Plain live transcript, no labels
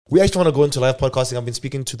We actually want to go into live podcasting. I've been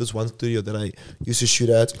speaking to this one studio that I used to shoot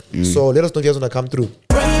at. So let us know if you guys want to come through.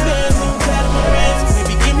 Baby,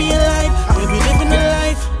 give me a light. Baby, living a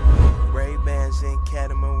life. Ray-Bans and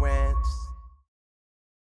catamarans.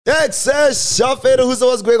 It's Shafeda, who's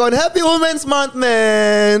what's going on. Happy Women's Month,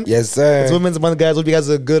 man. Yes, sir. It's Women's Month, guys. Hope you guys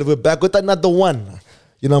are good. We're back with another one.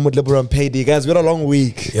 You know, I'm with Liberal and Payday. Guys, we had a long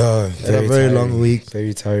week. Yeah, very long week.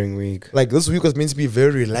 Very tiring week. Like, this week was meant to be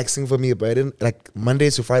very relaxing for me, but I didn't, like, Monday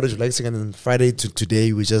to Friday was relaxing, and then Friday to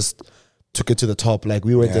today, we just took it to the top. Like,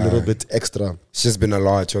 we went a little bit extra. It's just been a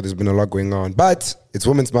lot, yo. There's been a lot going on. But it's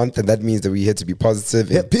Women's Month, and that means that we're here to be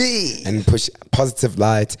positive and push positive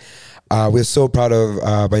light. We're so proud of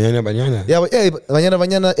Banyana. Yeah, but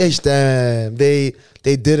Banyana, damn. They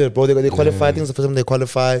did it, bro. They qualified. I think it's the first time they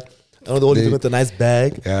qualified. I know they all even with a nice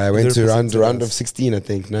bag. Yeah, I went to round of 16, I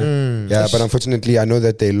think. No? But unfortunately, I know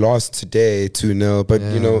that they lost today 2-0. But,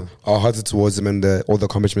 you know, our hearts are towards them and all the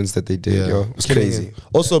accomplishments that they did. Yo. It was crazy.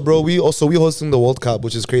 Also, bro, we hosting the World Cup,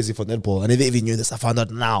 which is crazy for netball. I never even knew this. I found out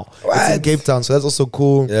now. What? It's in Cape Town, so that's also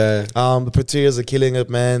cool. Yeah. The Pettiest are killing it,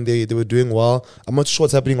 man. They were doing well. I'm not sure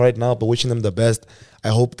what's happening right now, but wishing them the best. I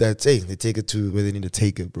hope that, they take it to where they need to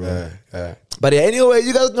take it, bro. But yeah, anyway,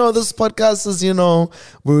 you guys know this podcast is, you know,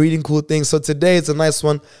 we're reading cool things. So today it's a nice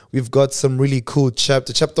one. We've got some really cool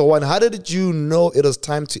chapter. Chapter 1, how did you know it was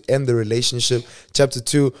time to end the relationship? Chapter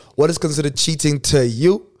 2, what is considered cheating to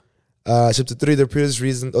you? Chapter 3, the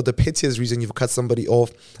pettiest reason you've cut somebody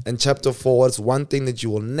off. And chapter 4, what's one thing that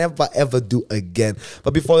you will never ever do again?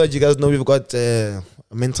 But before that, you guys know we've got a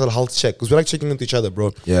mental health check, because we like checking with each other,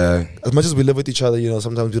 bro. Yeah. As much as we live with each other, you know,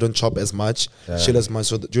 sometimes we don't chop as much, chill as much.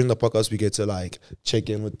 So during the podcast, we get to like check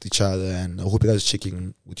in with each other, and I hope you guys are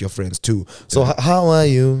checking with your friends too. So how are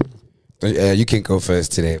you? You can go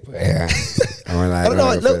first today. But I don't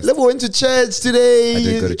know. Level went to church today. I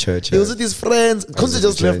did go to church. He was with his friends. Kunze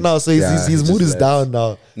just left now, so his mood is down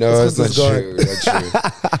now. No, it's not true.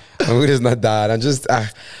 My mood is not down.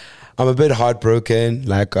 I'm a bit heartbroken.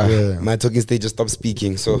 Like my talking stage just stopped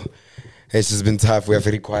speaking, so it's just been tough. We are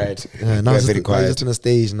very quiet. Now we're very quiet. Just on a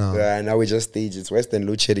stage now. Yeah, now we just stage. It's worse than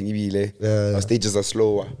load shedding. Our stages are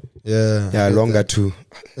slower. Yeah, longer too.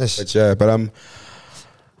 But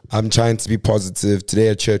I'm trying to be positive. Today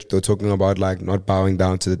at church, they were talking about like not bowing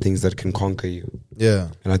down to the things that can conquer you. Yeah.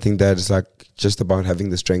 And I think that is like just about having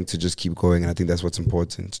the strength to just keep going. And I think that's what's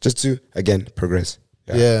important. Just to, again, progress.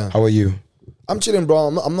 Yeah. How are you? I'm chilling, bro.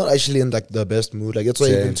 I'm not actually in like the best mood. Like, that's why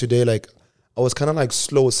even today, like, I was kind of like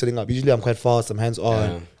slow sitting up. Usually I'm quite fast. I'm hands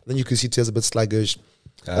on. Then you can see Tears a bit sluggish.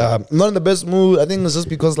 I'm not in the best mood. I think it's just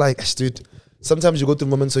because, like, dude, sometimes you go through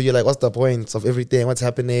moments where you're like, what's the point of everything? What's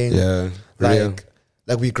happening? Yeah.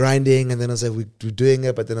 Like we're grinding, and then it's like we're doing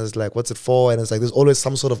it, but then it's like, what's it for? And it's like there's always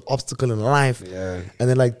some sort of obstacle in life. Yeah. And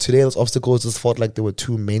then like today, those obstacles just felt like there were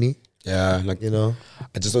too many. Yeah. Like, you know,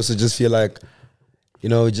 I just feel like, you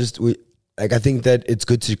know, I think that it's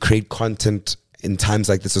good to create content in times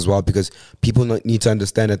like this as well, because people need to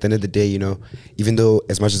understand at the end of the day, you know, even though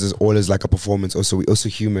as much as it's always like a performance, we're also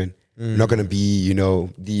human. We're not going to be, you know,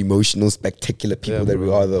 the emotional, spectacular people that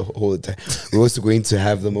we are the whole time. We're also going to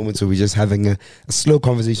have the moments where we're just having a slow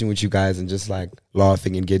conversation with you guys and just like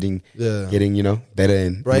laughing and getting you know, better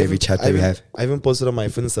in every chat that we have. I even posted on my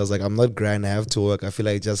Finsta, I was like, I'm not grind, I have to work. I feel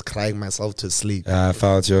like just crying myself to sleep. I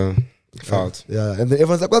felt. Yeah, and then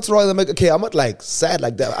everyone's like, what's wrong? I'm like, okay, I'm not like sad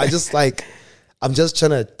like that. I just like, I'm just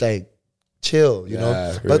trying to like chill, you know.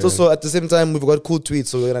 Really. But also at the same time, we've got cool tweets,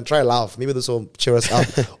 so we're gonna try laugh. Maybe this will cheer us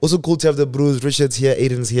up. Also cool to have the Bruce, Richard's here,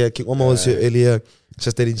 Aiden's here, King Oma was here earlier,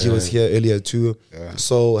 Chastity G was here earlier too.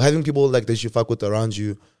 So having people like that you fuck with around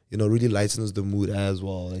you, you know, really lightens the mood as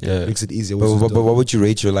well. Like it makes it easier. But what would you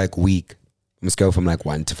rate your like week? Let's go from like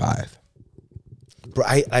 1 to 5. Bro,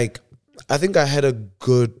 I think I had a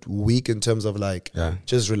good week in terms of like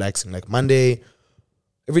just relaxing. Like Monday,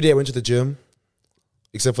 every day I went to the gym.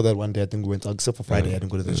 Except for that one day, I think we went. Except for Friday, I didn't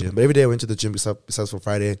go to the gym. But every day I went to the gym besides for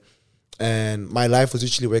Friday. And my life was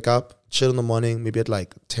usually wake up, chill in the morning. Maybe at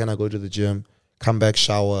like 10, I go to the gym, come back,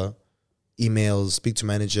 shower, emails, speak to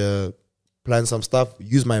manager, plan some stuff,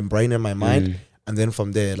 use my brain and my mind. And then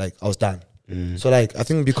from there, like I was done. So like, I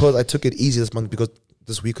think because I took it easy this month, because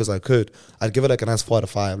this week as I could, I'd give it like a nice 4 out of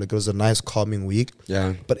 5. Like it was a nice calming week.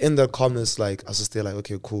 Yeah. But in the calmness, like I was just there like,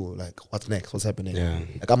 okay, cool. Like what's next? What's happening? Yeah.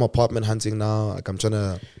 Like I'm apartment hunting now. Like I'm trying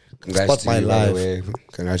to spot my life.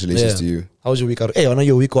 Congratulations to you. How was your week? Hey, I know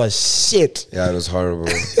your week was shit. Yeah, it was horrible.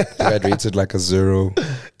 I'd rated like a 0.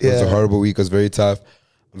 It was a horrible week. It was very tough.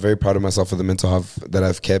 I'm very proud of myself for the mental health that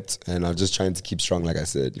I've kept, and I'm just trying to keep strong, like I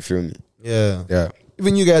said. You feel me? Yeah. Yeah.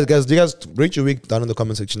 Even you guys, do you guys rate your week down in the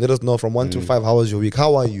comment section? Let us know from 1 to 5, how was your week?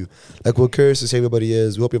 How are you? Like, we're curious to see how everybody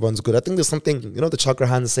is. We hope everyone's good. I think there's something, you know, the chakra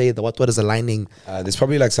hands say, the what is aligning. There's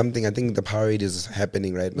probably like something, I think the Powerade is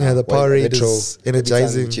happening right now. Yeah, the Powerade is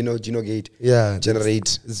energizing. Gino Gate. Yeah.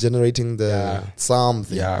 Generate. It's generating the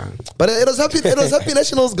something. Yeah. But it was happy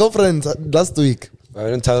National's girlfriend last week.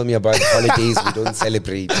 Don't tell me about holidays we don't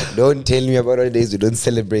celebrate. Don't tell me about holidays we don't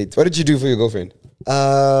celebrate. What did you do for your girlfriend?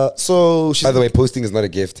 So by the way, posting is not a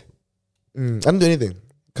gift. I don't do anything.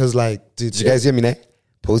 Cause like, dude, did you guys hear me now?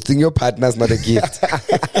 Posting your partner is not a gift.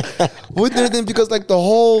 We do anything because like the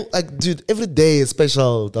whole, like, dude, every day is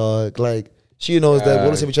special, dog. Like, she knows that we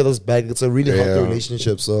always have each other's back. It's a really healthy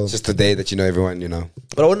relationship. So it's just the day that you know everyone, you know.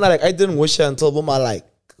 But I wouldn't like, I didn't wish her until like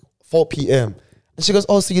 4 p.m. And she goes,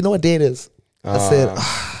 oh, so you know what day it is? I said,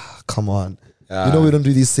 come on. You know we don't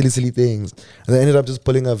do these silly things. And I ended up just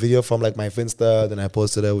pulling a video from like my Finsta. Then I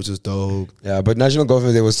posted it, which was dope. Yeah, but National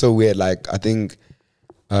Girlfriend Day was so weird. Like, I think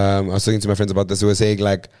I was talking to my friends about this. We were saying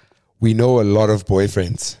like, we know a lot of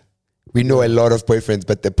boyfriends. We know a lot of boyfriends,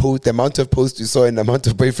 but the amount of posts we saw and the amount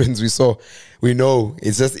of boyfriends we saw, we know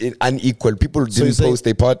it's just unequal. People didn't post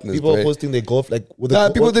their partners. People were posting their golf like.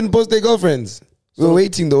 People didn't post their girlfriends. We were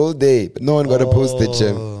waiting the whole day, but no one got to post the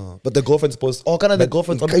gym. But the girlfriends post. Oh, kind of the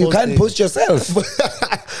girlfriends. You can't post yourself.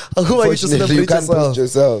 Who are you to celebrate you can't post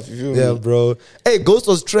yourself? You feel yeah, me? bro. Hey, Ghost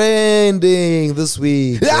was trending this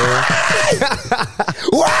week.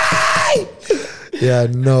 Why? Yeah,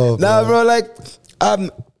 no. Nah, bro. Like I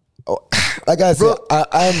said,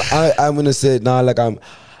 I'm gonna say it now. Like he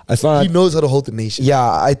knows how to hold the nation.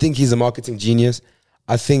 Yeah, I think he's a marketing genius.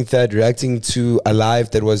 I think that reacting to a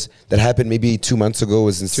live that happened maybe 2 months ago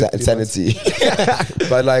was insanity.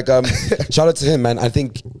 But like, shout out to him, man. I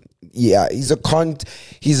think, yeah, he's a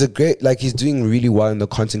great, like, he's doing really well in the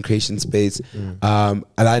content creation space,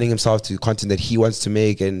 aligning himself to content that he wants to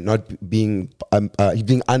make and not being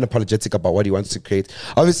unapologetic about what he wants to create.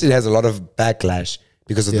 Obviously, it has a lot of backlash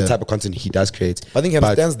because of the type of content he does create. I think he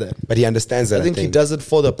understands that. But he understands that. I think he does it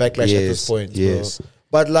for the backlash at this point. Yes. Bro.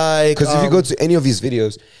 But like, because if you go to any of his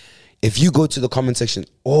videos, if you go to the comment section,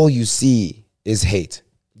 all you see is hate.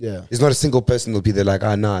 Yeah, there's not a single person that'll be there like,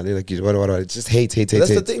 nah, they're like, what? It's just hate. That's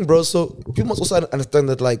the thing, bro. So people must also understand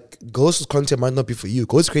that like Ghost's content might not be for you.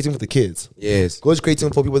 Ghost creating for the kids. Yes. Ghost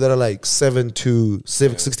creating for people that are like 7 to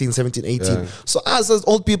 16, 17, 18. Yeah. So us as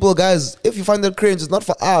old people, guys, if you find that cringe, it's not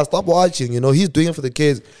for us. Stop watching. You know, he's doing it for the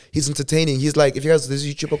kids. He's entertaining. He's like, if you guys, there's a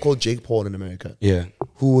YouTuber called Jake Paul in America. Yeah.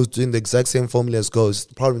 Who was doing the exact same formula as Ghost.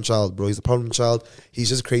 The problem child, bro. He's a problem child. He's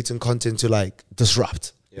just creating content to like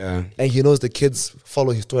disrupt. Yeah. And he knows the kids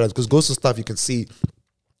follow his storylines because Ghost stuff you can see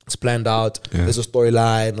it's planned out. Yeah. There's a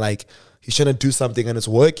storyline. Like he's trying to do something and it's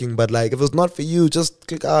working. But like if it's not for you, just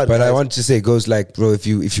click out. But guys. I want to say, Ghost, like, bro, if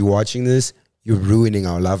you're watching this, you're ruining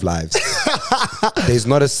our love lives. There's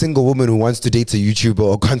not a single woman who wants to date a YouTuber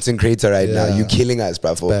or content creator right now. You're killing us,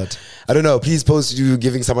 bro. I don't know. Please post you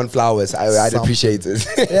giving someone flowers. I'd appreciate it.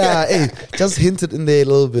 Yeah, hey, just hint it in there a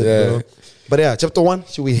little bit, bro. But yeah, chapter 1,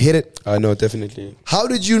 should we hit it? No, definitely. How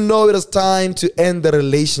did you know it was time to end the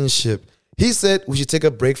relationship? He said we should take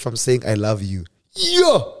a break from saying I love you.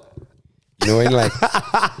 Yo! You know, and like,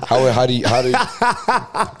 how did you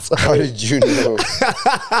know?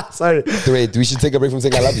 Sorry. Wait, we should take a break from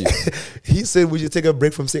saying I love you. He said we should take a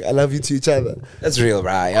break from saying I love you to each other. That's real,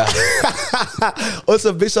 right? Yeah.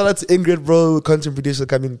 Also, big shout out to Ingrid, bro, content producer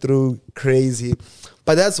coming through, crazy.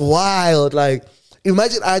 But that's wild. Like,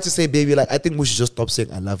 imagine I had to say, baby, like, I think we should just stop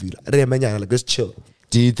saying I love you. Like, just chill.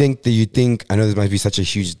 Do you think, I know this might be such a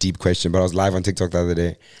huge, deep question, but I was live on TikTok the other day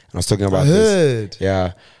and I was talking about this.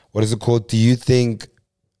 Yeah. What is it called? Do you think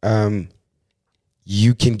you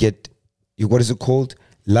can get, what is it called?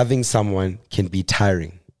 Loving someone can be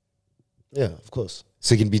tiring. Yeah, of course.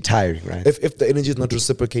 So it can be tiring, right? If the energy is not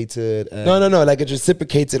reciprocated. No. Like it's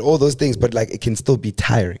reciprocated, all those things, but like it can still be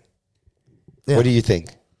tiring. Yeah. What do you think?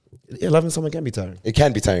 Yeah, loving someone can be tiring. It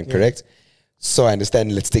can be tiring, correct? So I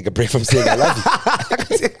understand. Let's take a break from saying I love you.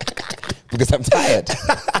 Because I'm tired.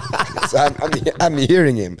 So I'm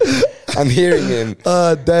hearing him.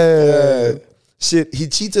 Oh, damn. Shit, he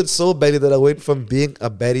cheated so badly that I went from being a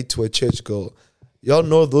baddie to a church girl. Y'all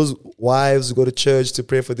know those wives who go to church to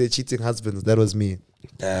pray for their cheating husbands. That was me.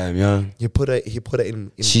 Damn, yeah. He put her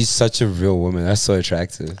in. She's such a real woman. That's so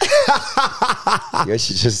attractive. You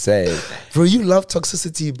should just say it. Bro, you love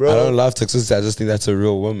toxicity, bro. I don't love toxicity. I just think that's a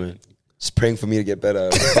real woman. Just praying for me to get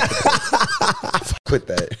better. Fuck with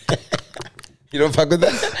that. You don't fuck with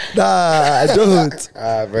that? Nah, I don't.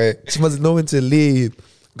 Bro. She must know when to leave.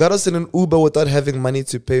 Got us in an Uber without having money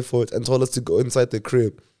to pay for it and told us to go inside the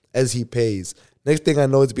crib as he pays. Next thing I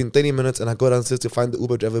know, it's been 30 minutes and I go downstairs to find the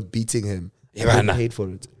Uber driver beating him. Hey, I man. paid for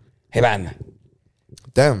it. Hey, man.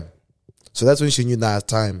 Damn. So that's when she knew that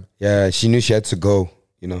time. Yeah, she knew she had to go,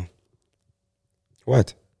 you know.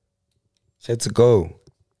 What? She had to go.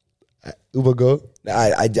 Uber go?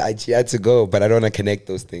 She had to go, but I don't want to connect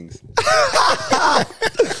those things.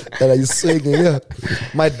 That are you saying? Yeah.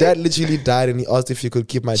 My dad literally died and he asked if he could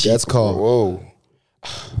keep my dad's car. Whoa.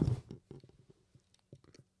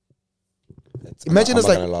 Imagine it's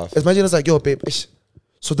like, yo, babe,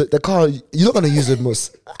 so the car, you're not going to use it,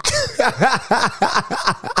 most.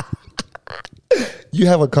 You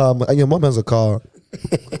have a car and your mom has a car.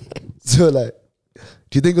 So like,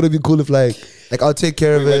 do you think it would be cool if like I'll take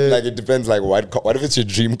care of it? Like it depends. Like what if it's your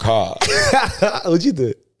dream car? Would you do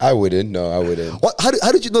it? I wouldn't. No, I wouldn't. What? How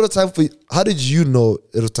did you know the time for? How did you know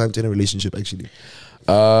it was time to end a relationship? Actually,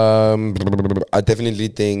 I definitely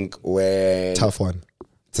think when tough one.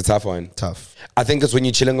 It's a tough one. Tough. I think it's when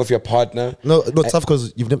you're chilling with your partner. No, tough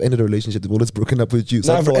because you've never ended a relationship. They've always broken up with you.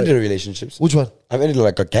 So No, I've ended relationships. Which one? I've ended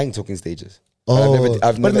like a gang talking stages. Oh,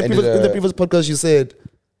 I've never in the previous podcast you said,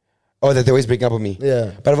 oh, that they're always breaking up with me.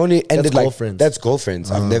 Yeah. But I've only ended like girlfriends. That's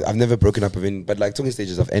girlfriends. I've never broken up with any, but like talking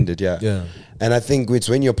stages I've ended. Yeah. Yeah. And I think it's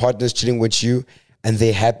when your partner's chilling with you and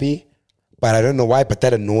they're happy, but I don't know why, but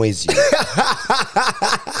that annoys you.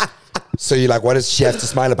 So you're like, what does she have to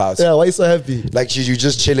smile about? yeah, why are you so happy? Like you're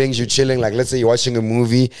just chilling, like let's say you're watching a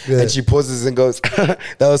movie and she pauses and goes, that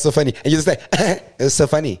was so funny. And you're just like, it was so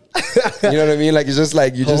funny. You know what I mean? Like it's just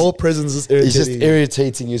like The whole presence is irritating. It's just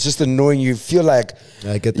irritating you. It's just annoying you. Feel like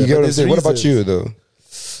I get that. you get But what I'm there's saying. What about you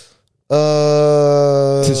reasons.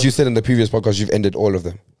 though? Since you said in the previous podcast you've ended all of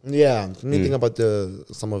them. Yeah, let me think about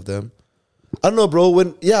some of them. I don't know, bro.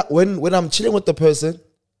 When I'm chilling with the person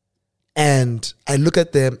and I look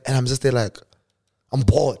at them and I'm just there like, I'm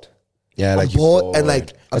bored. Yeah, like I'm bored and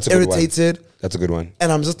like I'm That's a good one. irritated. That's a good one.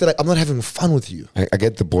 And I'm just there like, I'm not having fun with you. I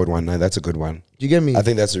get the bored one. No, that's a good one. You get me? I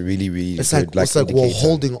think that's a really, really it's good, like we're indicator.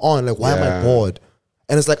 holding on. Like, why am I Yeah. bored?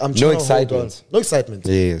 And it's like I'm trying to hold on. excitement. No excitement.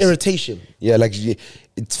 Yes. Irritation. Yeah, like it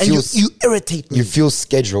And feels you irritate me. you feel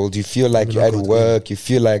scheduled. You feel like you're at work. You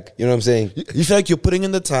feel like, you know what I'm saying? You feel like you're putting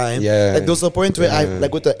in the time. Yeah. Like there was a point where I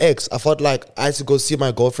like with the ex, I felt like I had to go see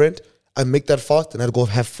my girlfriend. I'd make that fast and I'd go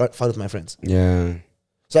have fun with my friends. Yeah.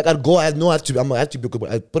 So like I'd go, I had to be good.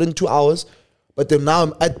 I put in 2 hours, but then now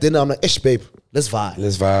I'm at dinner. I'm like, ish, babe, let's vibe.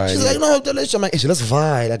 Let's vibe. She's like, no, I'm like, ish, let's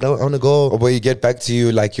vibe. Like I want to go. Or when you get back to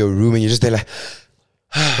you like your room and you're just there like,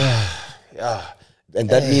 yeah. And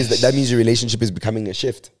that means your relationship is becoming a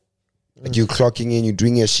shift. Like you're clocking in, you're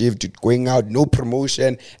doing a shift, you're going out, no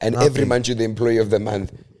promotion, and every month you're the employee of the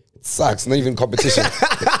month. It sucks, not even competition.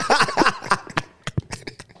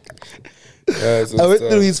 Yeah, so I went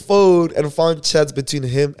through his phone and found chats between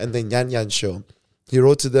him and the Nyan Nyan show. He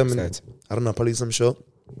wrote to them, and I don't know, probably some show.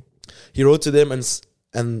 He wrote to them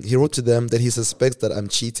and he wrote to them that he suspects that I'm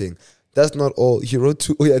cheating. That's not all. He wrote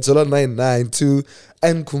to Jola 992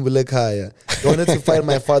 and Kumbulekaya. He wanted to find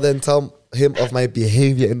my father and tell him of my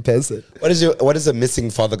behavior in person. What is a missing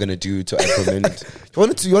father gonna do to implement?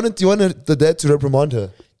 You wanted the dad to reprimand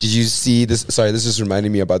her. Did you see this? Sorry, this just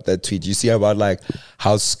reminded me about that tweet. You see about like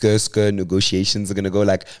how skr negotiations are gonna go?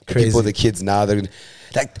 Like the people, the kids now, they're gonna,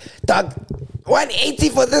 like, dog, 180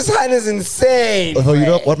 for this one is insane. Oh, you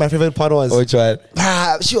know what my favorite part was? Which one?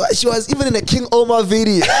 She was even in a King Omar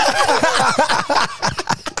video.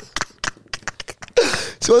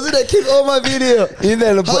 She was in a King Omar video.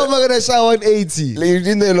 How am I gonna shout 180? Like, you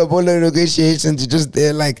didn't know about negotiations. You just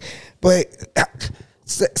there like, boy.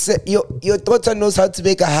 Your daughter knows how to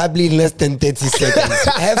make a habli in less than 30 seconds.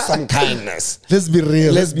 Have some kindness. Let's be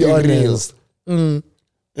real. Let's be honest. You know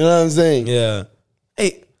what I'm saying? Yeah.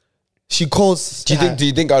 Hey, she calls. Do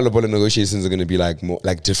you think our Lobola negotiations are going to be like more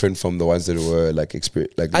like different from the ones that were like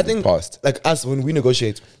like I think past? Like us when we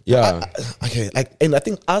negotiate. Yeah. And I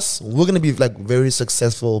think us, we're gonna be like very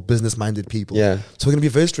successful, business-minded people. Yeah. So we're gonna be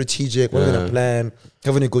very strategic. We're gonna plan,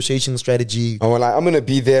 have a negotiation strategy. I'm gonna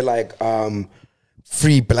be there like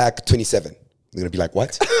free black 27. They're gonna be like,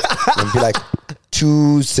 what? I'm gonna be like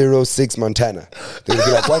 206 Montana. They're gonna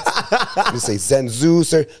be like, what? I'm gonna say Zanzu,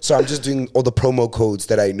 sir. So I'm just doing all the promo codes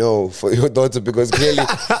that I know for your daughter because clearly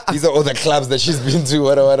these are all the clubs that she's been to.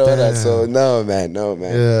 What. So no man.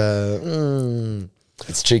 Yeah.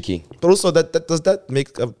 It's tricky. But also does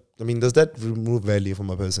that remove value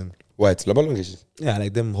from a person? What? Lobola negotiations? Yeah,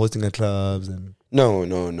 like them hosting at clubs and No.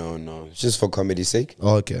 It's just for comedy's sake.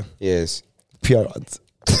 oh, okay. Yes. PR odds.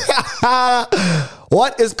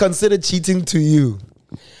 What is considered cheating to you?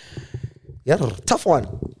 Yeah, tough one.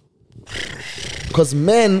 Because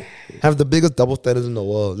men have the biggest double standards in the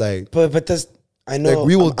world. Like, But I know. Like,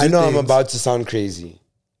 we will I do know I'm things. about to sound crazy,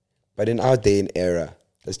 but in our day and era,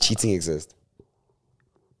 does cheating exist?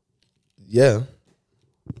 Yeah.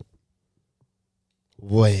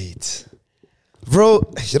 Wait.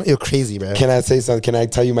 Bro, you're crazy, man. Can I say something? Can I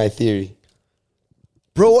tell you my theory?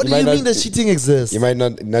 Bro, what do might you not- mean that cheating exists? You might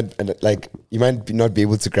not not be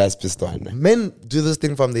able to grasp this one. Men do this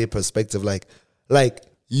thing from their perspective. Like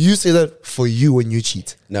you say that for you when you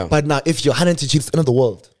cheat. No. But now if you're hunting to cheat, it's the end of the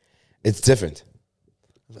world. It's different.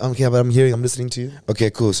 Okay, but I'm listening to you. Okay,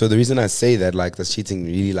 cool. So the reason I say that, like, does cheating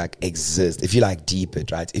really like exist? If you like deep it,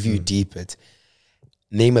 right? If you deep it,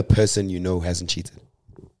 name a person you know who hasn't cheated.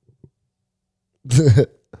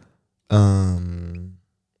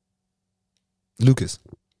 Lucas.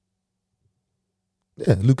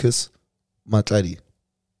 Yeah, Lucas Matladi.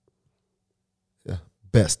 Yeah,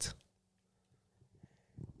 best.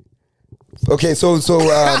 Okay, so so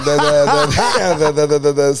what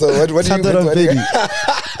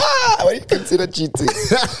do you consider cheating?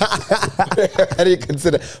 How do you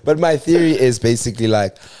consider? But my theory is basically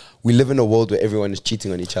like we live in a world where everyone is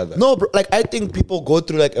cheating on each other. No, bro, like I think people go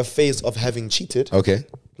through like a phase of having cheated. Okay.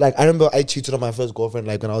 Like I remember I cheated on my first girlfriend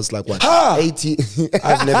like when I was like what? Ha! 18.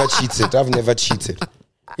 I've never cheated.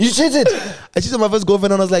 You cheated? I cheated on my first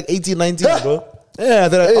girlfriend when I was like 18, 19, bro. Yeah,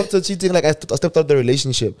 then after cheating, like I stepped out of the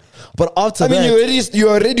relationship. But after I mean, that, you're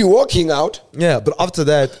already walking out. yeah, but after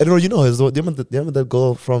that, I don't know, you know, do you remember that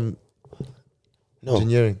girl from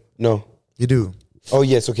engineering? No. You do? Oh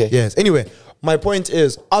yes, okay. Yes. Anyway, my point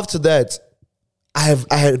is, after that, I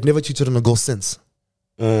had never cheated on a girl since.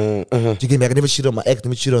 Do you get me? I never cheated on my ex,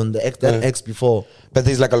 never cheated on the ex, that ex before. But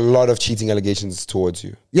there's like a lot of cheating allegations towards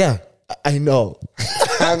you. Yeah, I know.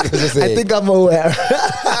 I'm just saying. I think I'm aware.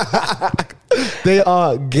 They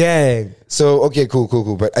are gang. So okay, cool.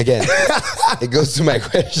 But again, it goes to my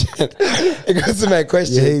question.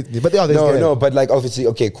 You hate me, but they are. No, but like obviously,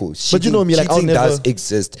 okay, cool. But you know me, like, I'll cheating does never-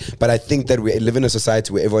 exist, but I think that we live in a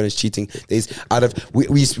society where everyone is cheating. There's we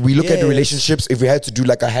look at the Yes. relationships. If we had to do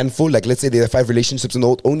like a handful, like let's say there are 5 relationships in the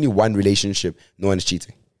world, only one relationship, no one is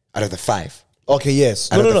cheating out of the 5. Okay, yes.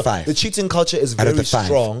 Out of No. the 5. The cheating culture is Out of very the 5.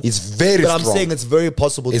 strong. It's very but strong. I'm saying it's very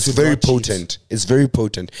possible. It's to very not cheat. potent. It's very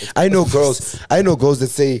potent. I know girls that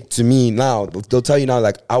say to me now, they'll tell you now,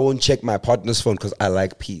 like, I won't check my partner's phone because I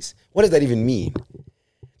like peace. What does that even mean?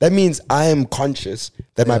 That means I am conscious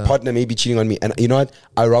that my partner may be cheating on me. And you know what?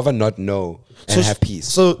 I'd rather not know and have peace.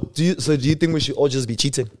 So do you think we should all just be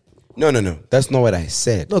cheating? No. That's not what I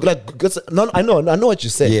said. No, like I know what you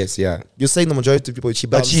said. Yes, yeah. You're saying the majority of people cheat,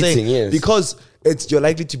 but Are I'm saying cheating, yes. because you're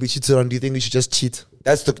likely to be cheated on. Do you think we should just cheat?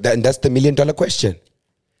 That's the $1 million question.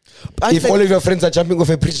 I If think- all of your friends are jumping off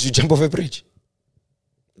a bridge, you jump off a bridge.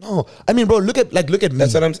 No, I mean, bro, look at me.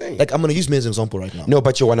 That's what I'm saying. Like, I'm gonna use me as an example right now. No,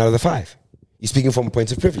 but you're 1 out of the 5. You're speaking from a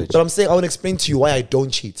point of privilege. But I'm saying I want to explain to you why I don't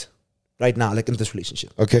cheat right now, like in this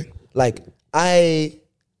relationship. Okay. Like, I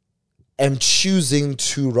am choosing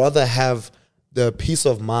to rather have the peace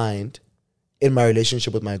of mind in my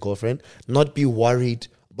relationship with my girlfriend, not be worried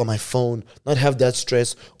about my phone, not have that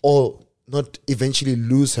stress, or not eventually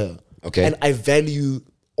lose her. Okay. And I value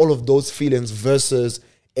all of those feelings versus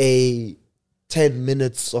a 10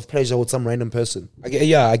 minutes of pleasure with some random person. I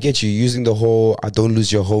get you using the whole "I don't lose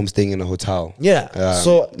your home" staying in a hotel. Yeah.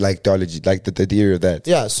 So like theology, like the theory of that.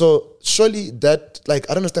 yeah, so surely that, like,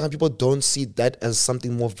 I don't understand how people don't see that as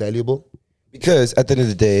something more valuable. Because at the end of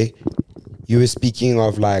the day, you were speaking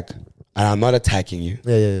of like, and I'm not attacking you.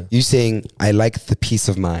 Yeah. You saying I like the peace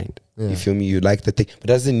of mind. You feel me? You like the thing, but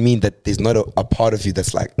it doesn't mean that there's not a part of you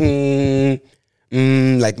that's like,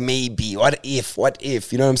 like maybe, what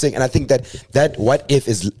if? You know what I'm saying? And I think that what if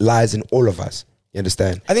lies in all of us. You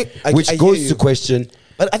understand? I think which I goes hear to you. question.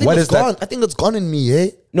 But I think what it's is that- gone. I think it's gone in me, eh?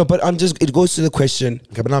 No, but it goes to the question,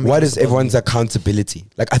 Okay, but now I'm what making is this about everyone's accountability?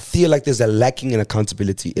 Like, I feel like there's a lacking in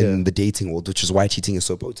accountability in the dating world, which is why cheating is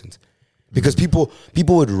so potent. Because people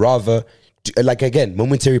would rather, like, again,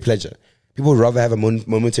 momentary pleasure. People would rather have a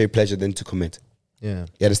momentary pleasure than to commit. Yeah.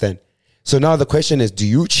 You understand? So now the question is, do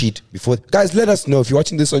you cheat before? Guys, let us know if you're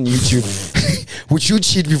watching this on YouTube. Would you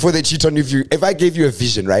cheat before they cheat on you? If I gave you a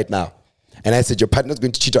vision right now, and I said your partner's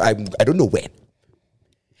going to cheat on, I don't know when.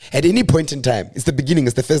 At any point in time, it's the beginning,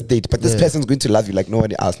 it's the first date, but this person's going to love you like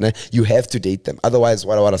nobody else. Nah? You have to date them. Otherwise,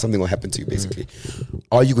 what something will happen to you, basically.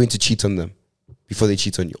 Are you going to cheat on them before they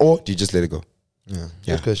cheat on you? Or do you just let it go? Yeah.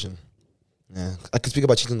 Yeah. Good question. Yeah. I could speak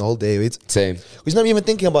about cheating the whole day, wait. Same. Which not even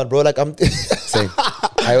thinking about, bro. Like, I'm Same.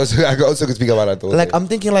 I also could speak about that though. like, I'm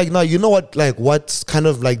thinking, like, no, you know what? Like, what's kind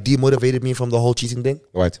of like demotivated me from the whole cheating thing?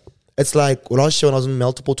 What? It's like last year when I was in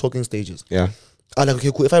multiple talking stages. Yeah. I'm like,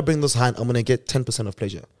 okay, cool. If I bring this hand, I'm gonna get 10% of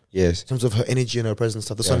pleasure. Yes. In terms of her energy and her presence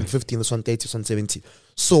stuff. This one 15, this one 30, this one 70.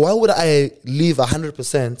 So why would I leave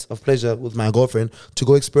 100% of pleasure with my girlfriend to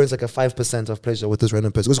go experience like a 5% of pleasure with this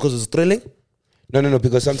random person? Because it's thrilling? No,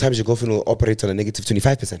 because sometimes your girlfriend will operate on a negative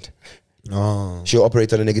 25%. Oh. She'll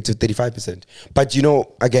operate on a negative 35%. But you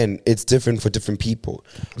know, again, it's different for different people.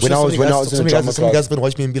 When I was in drama some guys been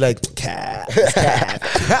watching me and be like, cat.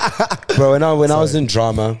 Bro, when I was in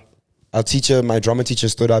drama, my drama teacher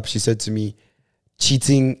stood up. She said to me,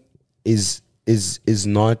 cheating is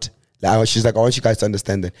not, like, she's like, I want you guys to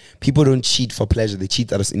understand that people don't cheat for pleasure. They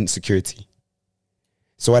cheat out of insecurity.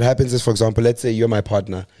 So what happens is, for example, let's say you're my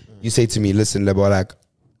partner. You say to me, listen, Lebo, like,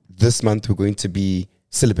 this month we're going to be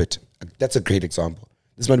celibate. That's a great example.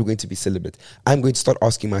 This month we're going to be celibate. I'm going to start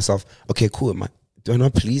asking myself, okay, cool. Do I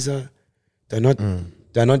not please her? Do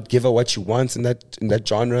I not give her what she wants in that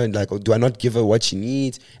genre? And like, or do I not give her what she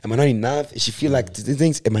needs? Am I not enough? Does she feel like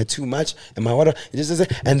things? Am I too much? Am I what?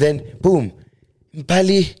 And then boom,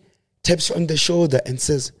 Mbali taps you on the shoulder and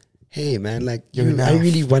says, hey man, like I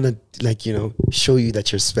really want to, like, you know, show you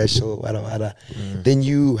that you're special, wada. Then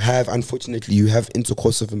unfortunately you have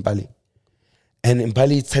intercourse with Mbali. And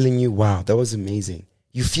Mbali is telling you, wow, that was amazing.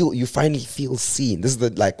 You finally feel seen. This is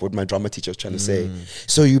what my drama teacher was trying to say.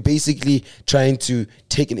 So you basically trying to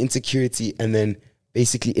take an insecurity and then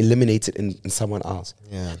basically eliminate it in someone else.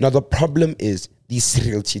 Yeah. Now the problem is these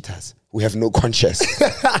serial cheaters who have no conscience.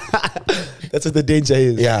 That's what the danger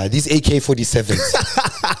is. Yeah, these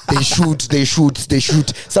AK-47s. They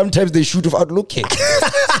shoot. Sometimes they shoot without looking.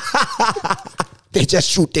 They just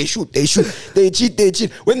shoot. They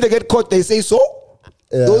cheat. When they get caught, they say so.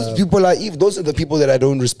 Yeah. Those are the people that I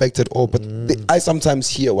don't respect at all. But I sometimes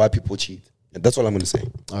hear why people cheat. And that's all I'm going to say.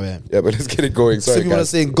 Oh, yeah. Yeah, but let's get it going. Sorry, so people are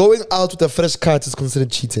saying going out with a fresh cut is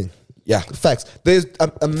considered cheating. Yeah. Facts. There's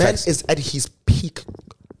a man is at his peak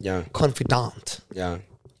confidant. Yeah.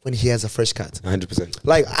 When he has a fresh cut. 100%.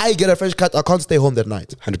 Like, I get a fresh cut, I can't stay home that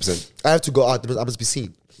night. 100%. I have to go out. I must be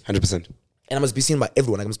seen. 100%. And I must be seen by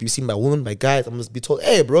everyone. I must be seen by women, by guys. I must be told,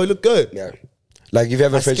 hey, bro, you look good. Yeah. Like if you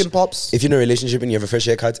have a fresh skin pops. If you're in a relationship and you have a fresh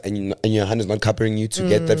haircut and your hand is not covering you to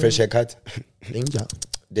get that fresh haircut,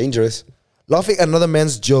 dangerous. Laughing at another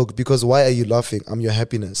man's joke because why are you laughing? I'm your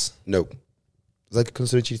happiness. No. Is that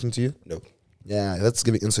considered cheating to you? No. Yeah, that's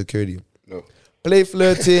giving insecurity. No. Play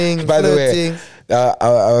flirting. By flirting. the way,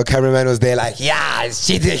 our cameraman was there like, yeah, it's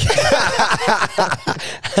cheating.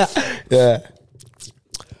 Yeah.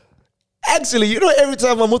 Actually, you know, every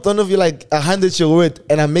time I'm with one of you, like 100 your word,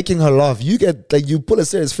 and I'm making her laugh, you get like you pull a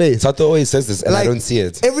serious face. Sato always says this, and like, I don't see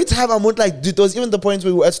it. Every time I'm with, like, dude, there was even the points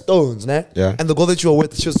where we were at Stones, né? Yeah. And the girl that you were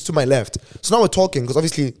with, she was to my left. So now we're talking because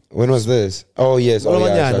obviously. When was this? Oh yes. Oh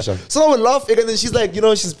yeah. Sure. So now we're laughing, and then she's like, you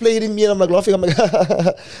know, she's playing me, and I'm like laughing. I'm like,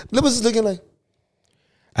 Libba's just looking like.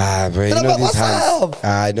 Bro, you know these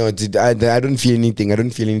hands. No, dude, I don't feel anything.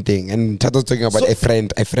 And Tato's talking about a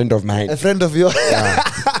friend of mine. A friend of yours. Yeah.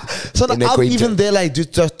 So now I'm even there, like,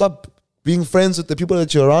 dude, just stop being friends with the people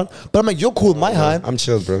that you're around. But I'm like, you're cool, my hand. I'm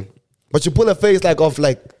chill, bro. But you pull a face like of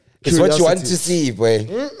like. It's what you want to see, boy.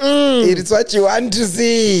 It's what you want to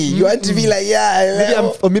see. You want to be like,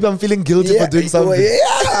 yeah. Maybe I'm feeling guilty for doing something.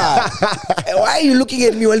 Yeah. Why are you looking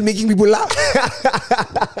at me while making people laugh?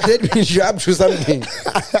 That means you're up to something.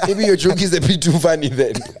 Maybe your joke is a bit too funny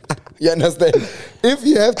then. You understand? If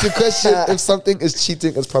you have to question if something is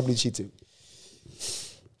cheating, it's probably cheating.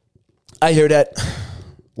 I hear that.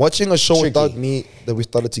 Watching a show without me that we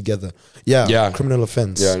started together. Yeah. Criminal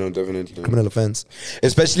offense. Yeah, no, definitely. Criminal offense.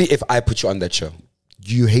 Especially if I put you on that show.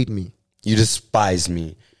 You hate me. You despise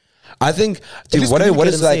me. I think, dude, what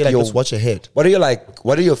is like your, just watch ahead. What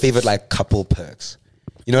are your favorite like couple perks?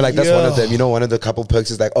 You know, like that's one of them. You know, one of the couple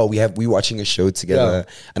perks is like, oh, we watching a show together.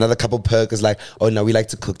 Yeah. Another couple perk is like, oh no, we like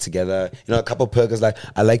to cook together. You know, a couple perk is like,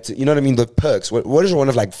 I like to, you know what I mean? The perks. What is one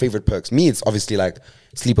of like favorite perks? Me, it's obviously like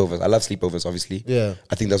sleepovers. I love sleepovers, obviously. Yeah.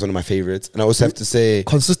 I think that's one of my favorites. And I also have to say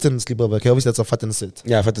consistent sleepover. Okay, obviously that's a fat and sit.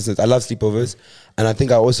 Yeah, fat and sit. I love sleepovers. And I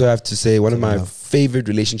think I also have to say one of my favorite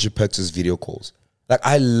relationship perks is video calls. Like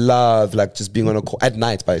I love like just being on a call at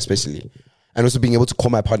night, but especially. And also being able to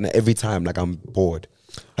call my partner every time like I'm bored.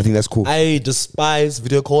 I think that's cool. I despise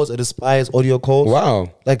video calls. I despise audio calls.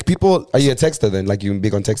 Wow. Like people. Are you a texter then? Like you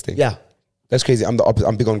big on texting? Yeah. That's crazy. I'm the opposite.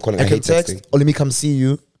 I'm big on calling. I hate text, texting. Or let me come see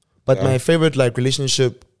you. But my favorite like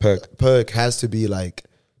relationship perk has to be like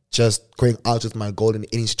just going out with my girl in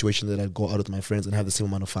any situation that I go out with my friends and have the same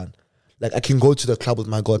amount of fun. Like I can go to the club with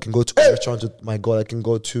my girl. I can go to a restaurant with my girl. I can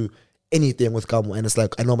go to anything with Kamo. And it's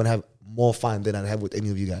like I know I'm going to have more fun than I have with any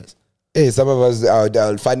of you guys. Hey, some of us,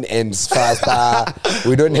 our fun ends faster.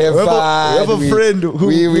 We don't have fun. We have a friend who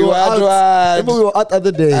we were out. Remember we were out the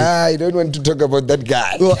other day. I don't want to talk about that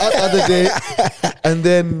guy. We were out the other day, and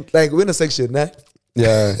then like we're in a section, nah?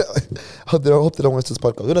 Yeah. I hope they don't watch this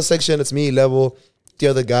podcast. We're in a section. It's me, Level, the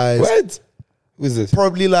other guys. What? Who's this?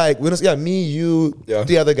 Probably like me, you,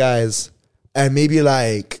 the other guys, and maybe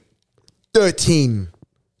like 13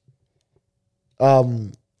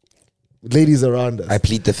 ladies around us. I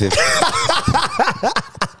plead the fifth.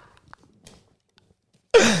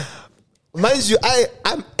 Mind you,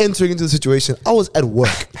 I'm entering into the situation. I was at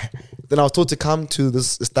work. Then I was told to come to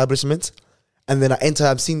this establishment. And then I enter,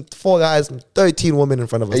 I've seen 4 guys and 13 women in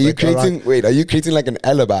front of us. Are you creating like an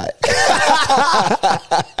alibi?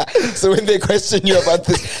 So when they question you about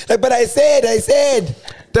this, like, but I said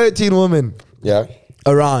 13 women. Yeah.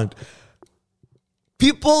 Around.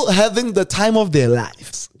 People having the time of their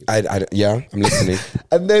lives. Yeah, I'm listening.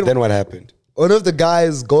 And then what happened? One of the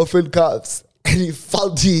guys' girlfriend comes and he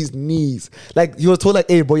fell to his knees. Like he was told like,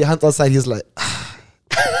 hey bro, your hands outside. He's like,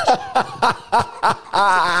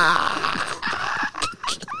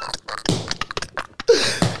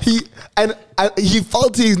 he fell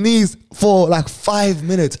to his knees for like 5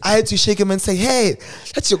 minutes. I had to shake him and say, hey,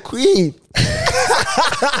 that's your queen.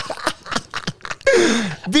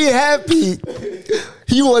 Be happy.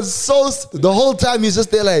 He was the whole time he's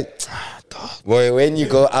just there like, boy, when you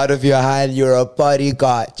go out of your hand, you're a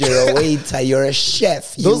bodyguard, you're a waiter, you're a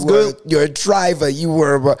chef, you're a driver,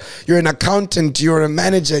 you're an accountant, you're a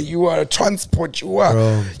manager, you are a transport,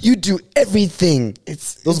 you do everything.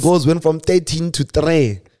 Those girls went from 13 to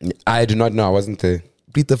 3. I do not know. I wasn't there.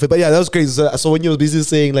 But yeah, that was crazy. So when you were busy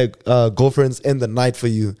saying like girlfriends end the night for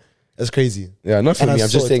you, that's crazy. Yeah, not for me. I'm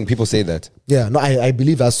just saying people say that. Yeah, no, I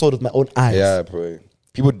believe I saw it with my own eyes. Yeah, bro.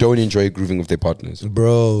 People don't enjoy grooving with their partners.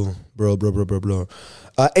 Bro.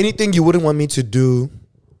 Anything you wouldn't want me to do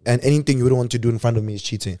and anything you wouldn't want to do in front of me is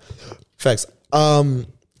cheating. Facts.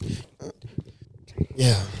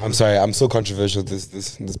 Yeah. I'm sorry. I'm so controversial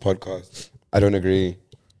this podcast. I don't agree.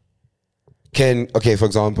 For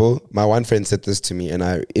example, my one friend said this to me and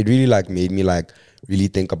it really like made me like really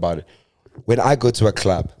think about it. When I go to a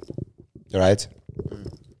club, right?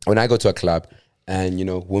 When I go to a club and,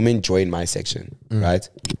 women join my section, right?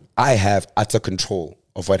 I have utter control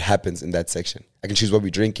of what happens in that section. I can choose what we're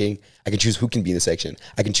drinking. I can choose who can be in the section.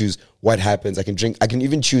 I can choose what happens. I can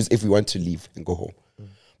even choose if we want to leave and go home.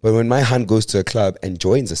 But when my hand goes to a club and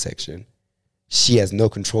joins a section, she has no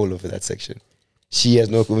control over that section. She has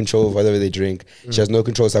no control of whatever they drink. She has no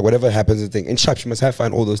control. It's like whatever happens, and sharp, she must have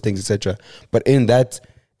fun, all those things, etc. But in that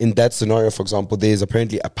scenario, for example, there is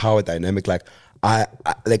apparently a power dynamic. Like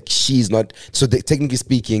she's not. So technically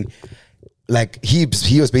speaking, like he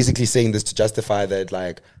was basically saying this to justify that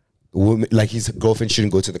like women, like his girlfriend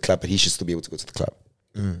shouldn't go to the club, but he should still be able to go to the club.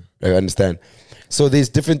 I understand. So there's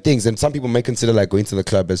different things, and some people may consider like going to the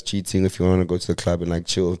club as cheating if you want to go to the club and like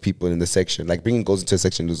chill with people in the section. Like bringing girls into a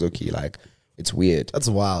section is okay. Like. It's weird. That's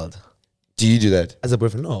wild. Do you do that as a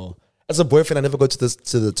boyfriend? No. As a boyfriend, I never go to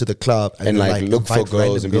the club and like look for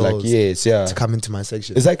girls and be like, yes, yeah, to come into my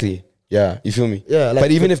section. Exactly. Yeah, you feel me? Yeah. Like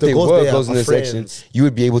but even if they were girls in the friends. section, you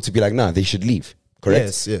would be able to be like, nah, they should leave.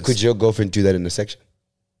 Correct? Yes. Could your girlfriend do that in the section?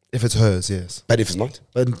 If it's hers, yes. But if it's not?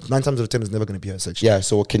 But 9 times out of 10, it's never going to be her section. Yeah,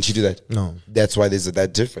 so can she do that? No. That's why there's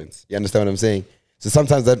that difference. You understand what I'm saying? So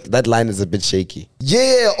sometimes that line is a bit shaky.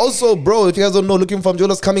 Yeah. Also, bro, if you guys don't know, Looking From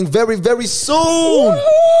Jewelers coming very, very soon.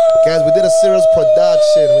 Guys, we did a serious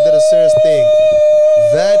production. We did a serious thing.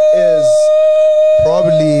 That is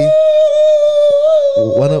probably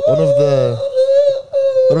one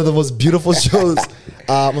of the most beautiful shows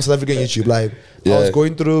on South African YouTube. Like, I was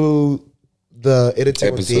going through the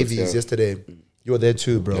editing with Davies yesterday. You were there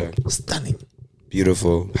too, bro. Yeah. Stunning.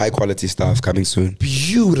 Beautiful. High quality stuff coming soon.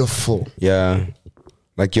 Beautiful. Yeah.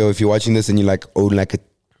 Like, yo, if you're watching this and you like own like a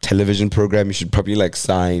television program, you should probably like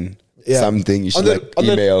sign something. You should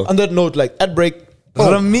email. On that note, like at break,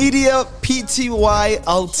 Ramedia Pty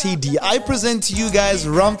Ltd. I present to you guys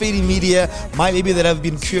Rampedi Media, my baby that I've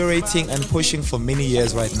been curating and pushing for many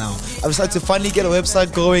years right now. I've decided to finally get a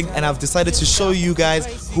website going, and I've decided to show you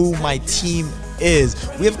guys who my team is.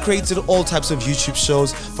 We have created all types of YouTube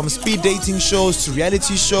shows, from speed dating shows to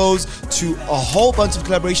reality shows to a whole bunch of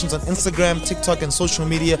collaborations on Instagram, TikTok, and social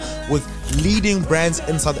media with leading brands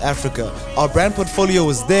in South Africa. Our brand portfolio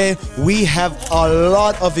is there. We have a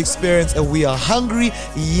lot of experience, and we are hungry,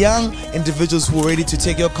 young individuals who are ready to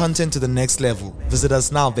take your content to the next level. Visit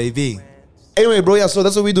us now, baby. Anyway, bro, so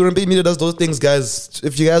that's what we do. Rampedi Media does those things, guys.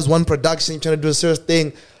 If you guys want production, you're trying to do a serious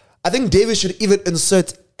thing, I think David should even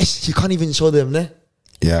insert. You can't even show them, ne?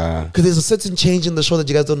 Yeah. Because there's a certain change in the show that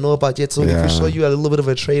you guys don't know about yet. So if we show you a little bit of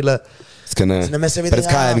a trailer, it's gonna mess everything. But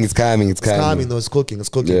it's coming. It's coming. It's coming. Though. It's cooking. It's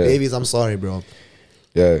cooking. Yeah. Babies, I'm sorry, bro.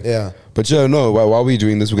 Yeah. But no, while we're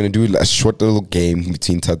doing this, we're going to do a short little game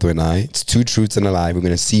between Tato and I. It's 2 truths and a lie. We're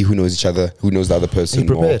going to see who knows each other, who knows the other person. Are you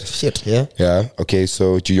prepared? More. Shit, yeah? Yeah. Okay,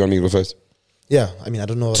 so do you want me to go first? Yeah, I mean, I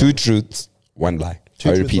don't know. 2 truths, 1 lie. 2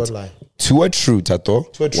 I truths, repeat. 1 lie. 2 are true, Tato.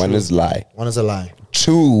 2 are true. 1 is lie. 1 is a lie.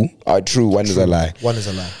 2 are true, 1 is a lie. 1 is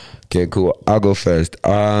a lie. Okay, cool. I'll go first.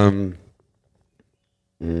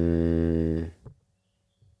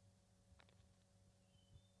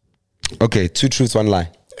 Okay, 2 truths, 1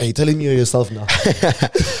 lie. Are you telling me you're yourself now?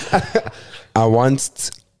 I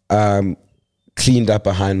once cleaned up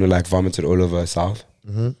behind, like vomited all over South.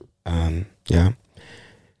 Yeah.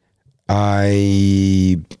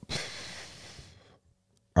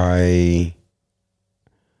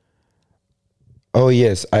 Oh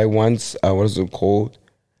yes, I once what is it called?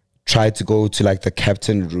 Tried to go to like the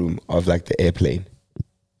captain room of like the airplane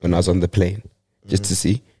when I was on the plane, just to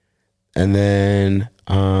see. And then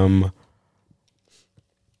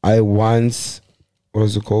I once, what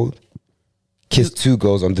was it called? Kissed 2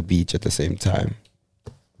 girls on the beach at the same time.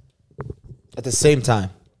 At the same time?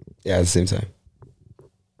 Yeah, at the same time.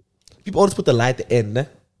 People always put the lie at the end, eh?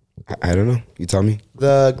 I don't know. You tell me.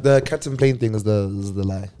 The captain plane thing is the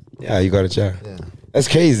lie. Yeah, you got it, yeah. That's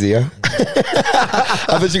crazy, yeah?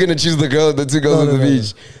 I thought you were going to choose the 2 girls on the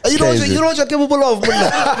beach. You know what you're capable of,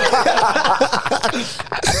 man.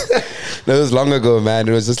 No, it was long ago, man.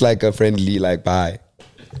 It was just like a friendly, like, bye.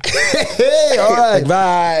 Hey, all right. Like,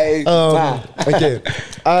 bye. Bye. Okay.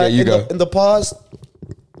 Okay, you go. In the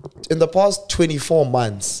past 24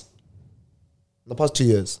 months, in the past 2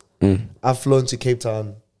 years, I've flown to Cape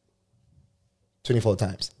Town 24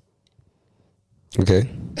 times. Okay.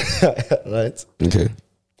 Right? Okay.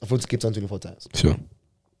 I've flown to Cape Town 24 times. Sure.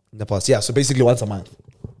 In the past, yeah. So basically once a month.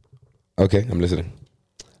 Okay, I'm listening.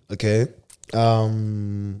 Okay.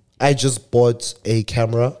 I just bought a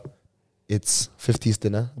camera. It's 50s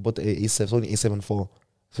dinner. I bought the A7, it's only A7 for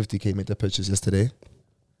 50K. Made that purchase yesterday.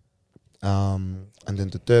 And then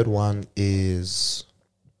the third one is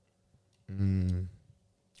I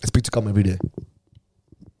speak to come every day.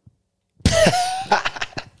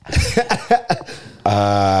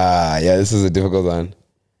 Yeah, this is a difficult one.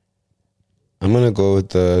 I'm gonna go with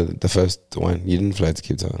the first one. You didn't fly to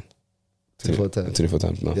Cape Town 24 times. 24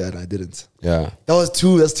 times, no. Yeah, no, I didn't. Yeah. That's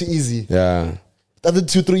too easy. Yeah. The other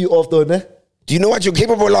 2 threw you off though, ne? Do you know what you're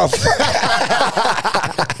capable of?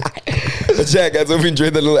 But yeah, guys, hope you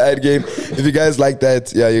enjoyed the little ad game. If you guys like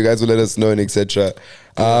that, yeah, you guys will let us know and etc.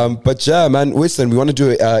 But yeah, man, listen, we want to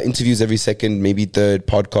do interviews every second, maybe third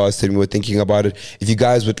podcast, and we were thinking about it. If you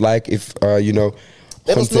guys would like, you know,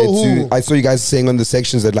 let us know who. I saw you guys saying on the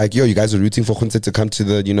sections that like, yo, you guys are rooting for Khonse to come to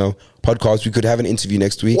the, you know, podcast. We could have an interview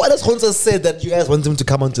next week. What does Khonse say that you guys want him to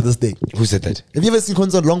come onto this day? Who said that? Have you ever seen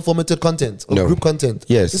Khonse on long formatted content or No. group content?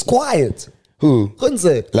 Yes. It's quiet. Who?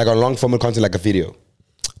 Khonse. Like on long form content, like a video.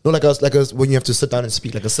 No, like us when you have to sit down and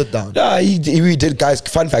speak, like a sit down. Yeah, we did, guys.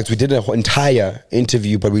 Fun facts: we did an entire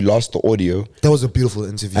interview, but we lost the audio. That was a beautiful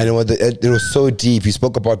interview. And it was so deep. He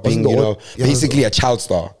spoke about being, you know, basically a child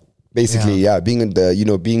star. Basically, yeah, being in the, you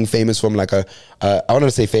know, being famous from like I want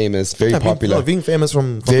to say famous, very popular, being famous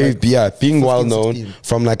from very like being 15, well known 16.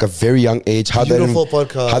 from like a very young age. How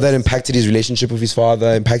Podcast. that impacted his relationship with his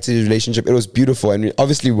father, impacted his relationship. It was beautiful, and we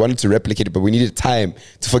obviously wanted to replicate it, but we needed time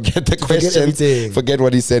to forget the questions, forget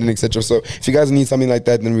what he said, and etc. So if you guys need something like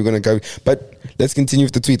that, then we're gonna go. But let's continue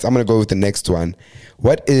with the tweets. I'm gonna go with the next one.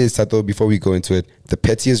 What is, Sato, before we go into it, the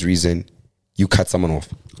pettiest reason you cut someone off?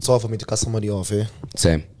 It's hard for me to cut somebody off, eh?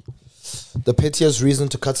 Same. The pettiest reason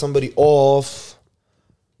to cut somebody off.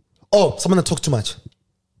 Oh, someone that talks too much.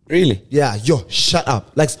 Really? Yeah, yo, shut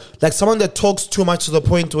up. Like someone that talks too much to the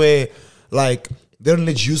point where like they don't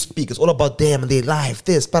let you speak. It's all about them and their life.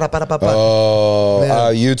 This, Oh, Yeah.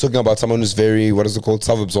 you're talking about someone who's very, what is it called,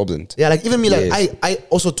 self-absorbent. Yeah, like even me, like Yes. I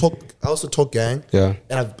also talk gang. Yeah.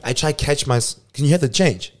 And I try catch my. Can you hear the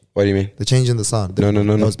change? What do you mean? The change in the sound. No.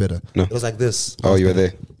 That was better. No. It was like this. Oh, you were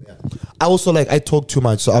there. Yeah. I also I talk too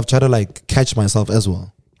much, so I've tried to like catch myself as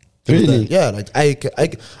well. Really? Yeah, like I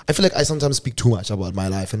feel like I sometimes speak too much about my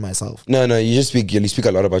life and myself. No, you speak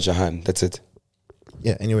a lot about Jahan. That's it.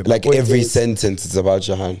 Yeah, anyway. Like every sentence is about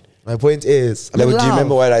Jahan. My point is, Like, do you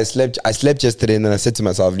remember what I slept? I slept yesterday, and then I said to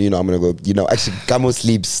myself, you know, I'm gonna go. You know, actually, Kamo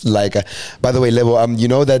sleeps like. By the way, Lebo, you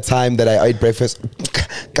know that time that I ate breakfast.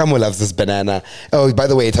 Kamo loves this banana. Oh, by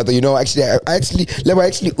the way, Tato, you know, actually, Lebo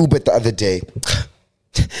actually Ubered the other day.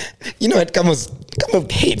 You know what? Kamo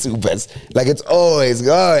hates Ubers. Like it's always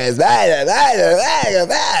back.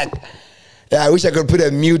 Yeah, I wish I could put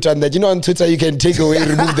a mute on that. You know, on Twitter you can take away,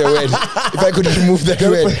 remove the word. If I could remove that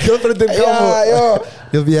word, yo,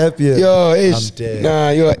 you'll be happier. Yo, I'm dead. nah,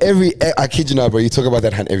 yo, I kid you not, bro. You talk about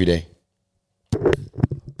that hand every day,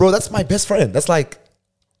 bro. That's my best friend. That's like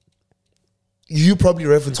you probably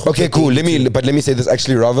reference. Okay, cool. Let me say this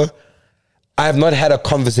actually, rather. I have not had a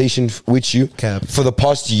conversation with you for the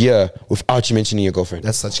past year without you mentioning your girlfriend.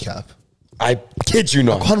 That's such cap. I kid you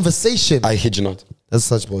not. A conversation. I kid you not. That's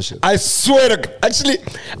such bullshit. I swear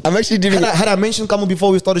to I'm actually doing. Had I mentioned Kamu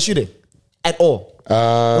before we started shooting? At all?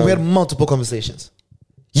 We had multiple conversations.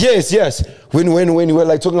 Yes. When you were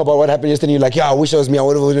like talking about what happened yesterday, you're like, yeah, I wish it was me. I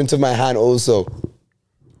would have went to my hand also.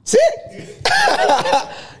 See?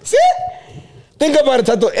 See? Think about it,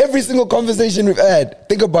 Tato. Every single conversation we've had.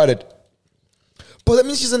 Think about it. But that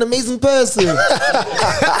means she's an amazing person.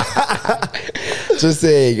 Just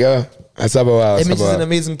saying, yo. It means she's an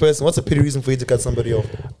amazing person. What's a petty reason for you to cut somebody off?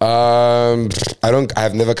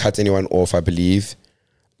 I've never cut anyone off, I believe.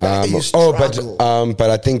 But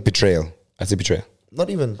I think betrayal. I say betrayal.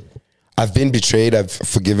 Not even. I've been betrayed. I've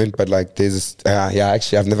forgiven, but like there's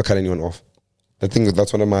actually I've never cut anyone off. I think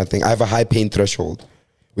that's one of my things. I have a high pain threshold,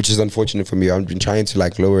 which is unfortunate for me. I've been trying to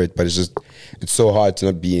like lower it, but it's so hard to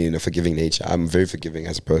not be in a forgiving nature. I'm very forgiving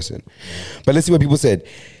as a person. But let's see what people said.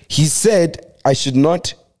 He said I should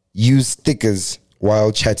not use stickers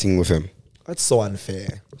while chatting with him. That's so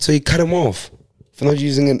unfair. So he cut him off for not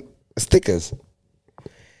using stickers.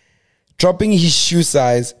 Dropping his shoe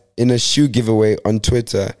size in a shoe giveaway on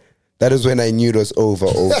Twitter. That is when I knew it was over.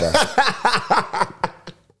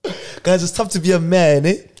 Guys, it's tough to be a man,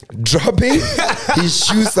 eh? Dropping his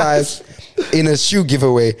shoe size in a shoe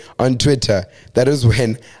giveaway on Twitter. That is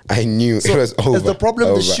when I knew it was over. Is the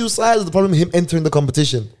problem the shoe size? Is the problem him entering the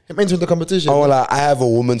competition? Oh, well, I have a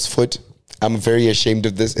woman's foot. I'm very ashamed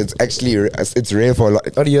of this. It's actually it's rare for a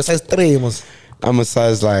lot. Are you a size 3? I'm a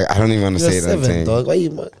size like I don't even want to say that thing. Dog. Why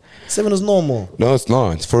you? 7 is normal. No, it's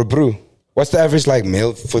not. It's for a brew. What's the average like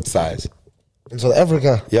male foot size in South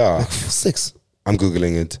Africa? Yeah, like 6. I'm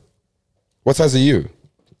googling it. What size are you?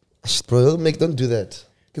 Bro, don't do that.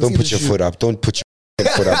 Don't put your foot up. Don't put your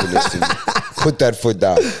foot up in this thing. Put that foot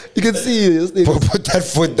down. You can see. Put that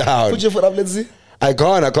foot down. Put your foot up. Let's see. I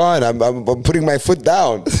can't. I'm putting my foot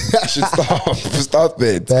down. You should stop. Stop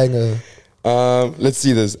it. Banger. Let's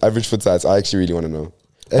see this average foot size. I actually really want to know.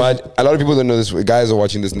 But a lot of people don't know this. Guys are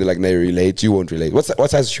watching this and they're like, "No, you relate. You won't relate." What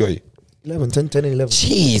size shoe are you? 11, 10, 11.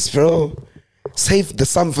 Jeez, bro. Save the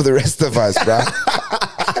sum for the rest of us, bro.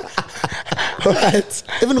 What?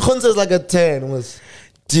 Even Khonsa is like a 10.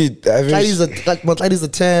 Dude, Matladi's a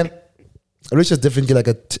 10. Rich is definitely like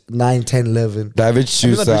a 9, 10, 11. The average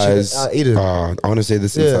shoe size. Aiden. I want to say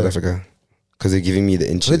this in South Africa because they're giving me the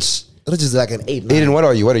inches. Rich is like an 8. 9. Aiden, what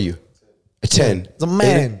are you? A 10. It's a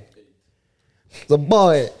man. Aiden. It's a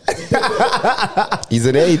boy. He's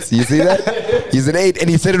an 8. You see that? He's an 8, and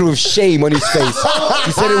he said it with shame on his face.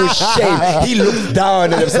 He said it with shame. He looked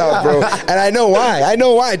down at himself, bro. And I know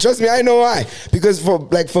why. Trust me, I know why. Because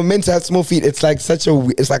for men to have small feet, it's like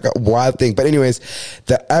a wild thing. But anyways,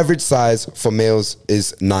 the average size for males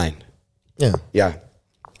is 9. Yeah.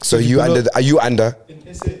 So are you under? You are under.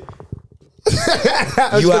 You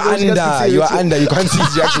can't see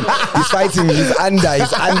his reaction. He's fighting me. He's under.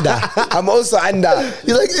 I'm also under.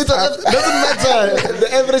 He's like, it doesn't matter.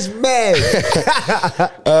 The average man.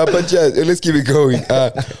 But yeah, let's keep it going.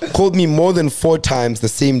 Called me more than 4 times the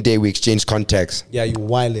same day we exchanged contacts. Yeah, you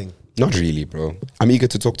whiling. Not really, bro. I'm eager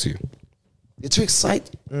to talk to you. You're too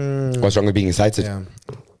excited. What's wrong with being excited? Yeah,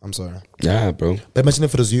 I'm sorry. Yeah, bro. But imagine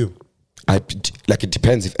if it was you. It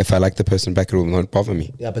depends. If I like the person back, it will not bother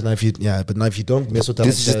me. Yeah, but now if you don't mess with that,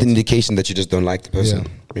 this is just an indication that you just don't like the person.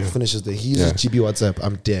 Yeah. Finishes the he uses GB WhatsApp.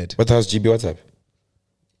 I'm dead. What the hell's GB WhatsApp?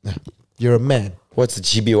 You're a man. What's the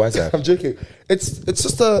GB WhatsApp? I'm joking. It's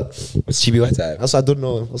just a. What's GB WhatsApp? Also, I don't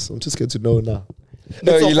know. I'm just scared to know now.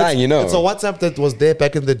 No, you're lying. You know. It's a WhatsApp that was there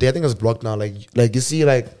back in the day. I think it's blocked now. Like you see,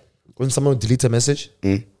 like when someone deletes a message,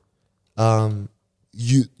 if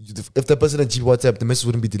the person had GB WhatsApp, the message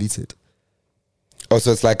wouldn't be deleted. Oh,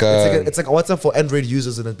 so it's like it's like a WhatsApp for Android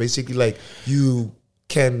users, and it's basically like you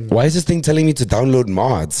can. Why is this thing telling me to download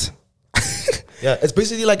mods? Yeah, it's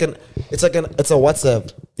basically like it's a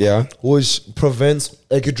WhatsApp. Yeah, which prevents,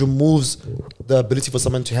 like, it removes the ability for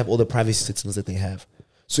someone to have all the privacy settings that they have.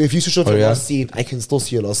 So if you switch off your last scene, I can still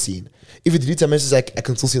see your last scene. If you delete a message, I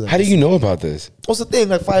can still see them. How do you know about this? What's the thing?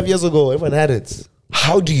 Like 5 years ago, everyone had it.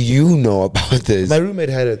 How do you know about this? My roommate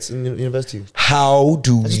had it in university. How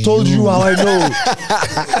do I just told you how I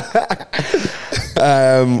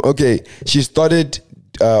know. Okay, she started.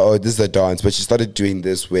 This is a dance, but she started doing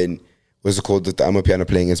this when what's it called? The Amapiano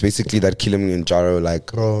playing. It's basically that Kilimanjaro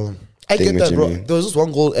like. Bro, I get that, bro. thingamajiggy. There was this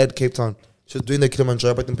one girl at Cape Town. She was doing the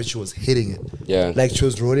Kilimanjaro, but she was hitting it. Yeah. Like she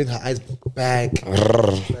was rolling her eyes back.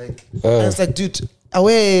 Like, and Uh. it's like, dude,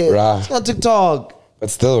 away. Rah. It's not TikTok. But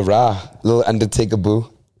still, little Undertaker boo.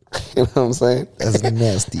 You know what I'm saying? That's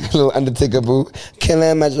nasty. Little Undertaker boo.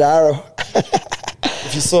 Kilimanjaro.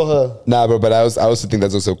 If you saw her. Nah, bro, but I also think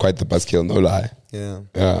that's also quite the buzzkill, no lie. Yeah.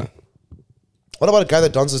 Yeah. What about a guy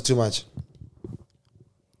that dances too much?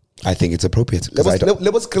 I think it's appropriate. 'Cause I don't-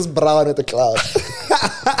 Let's Chris Brown at the club.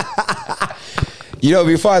 You know,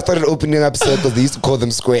 before I started opening up circles, they used to call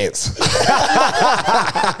them squares.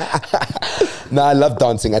 Nah, I love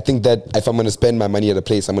dancing. I think that if I'm going to spend my money at a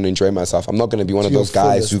place, I'm going to enjoy myself. I'm not going to be one of To your those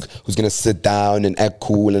guys fullest. who's going to sit down and act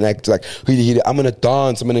cool and act like, I'm going to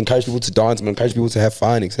dance. I'm going to encourage people to dance. I'm going to encourage people to have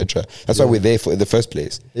fun, etc. That's why we're there for in the first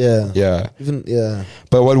place. Yeah. Yeah. Yeah.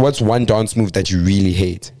 But what's one dance move that you really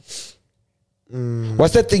hate?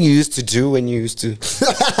 What's that thing you used to do when you used to? What's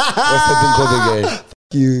that thing called again?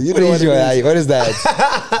 You What is that?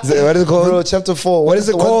 What is it called? Bro, chapter 4. What is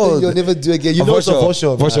it the one thing called? You'll never do again. You know it's a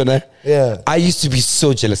Vosho. Vosho, ne? Yeah. I used to be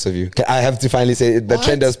so jealous of you. I have to finally say the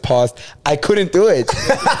trend has passed. I couldn't do it.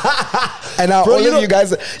 And now Bro, all of you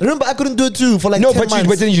guys. Remember, I couldn't do it too for like 10 months.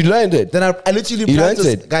 But then you learned it. Then I literally You learned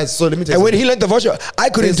practiced. it. Guys, so let me tell you And when something. he learned the Vosho, I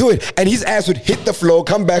couldn't do it. And his ass would hit the floor,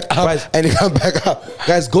 come back up, Right. and come back up.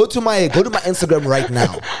 Guys, go to my Instagram right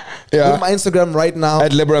now. Yeah. Go to my Instagram right now.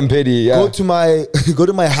 At Lebron Petty, yeah. Go to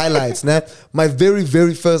my highlights. Nah? My very,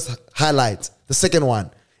 very first highlight, the second one.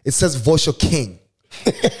 It says Vosho King.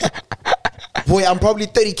 Boy, I'm probably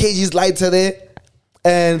 30 kgs lighter there.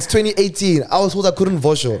 And it's 2018. I was told I couldn't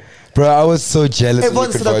Vosho. Bro, I was so jealous. when you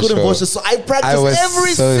Everyone could said I couldn't Vosho. Vosho. So I practiced was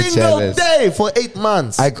every so single jealous. day for 8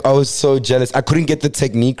 months. I was so jealous. I couldn't get the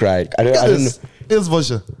technique right. I Look at don't know. this. Here's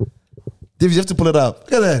Vosho. David, you have to pull it up.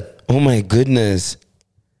 Look at that. Oh my goodness.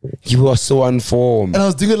 You are so unformed. And I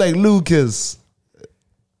was doing it like Lucas.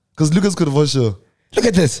 Because Lucas could Vosho. Look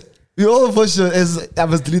at this. We all Vosho as I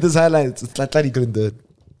must delete this highlights. It's like he couldn't do it.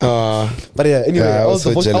 But yeah, anyway, Yeah, I was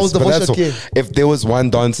the so Vosho jealous. But that's King. all. If there was one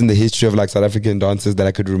dance in the history of like South African dances that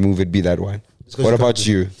I could remove, it'd be that one. What about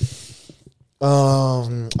you? I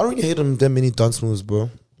don't really hate them that many dance moves, bro.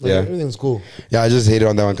 Like, Yeah. everything's cool. Yeah, I just hated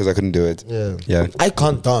on that one because I couldn't do it. Yeah. Yeah. I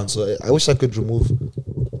can't dance, so I wish I could remove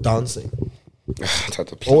dancing.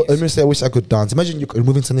 Tato, Or please. let me say, I wish I could dance. Imagine you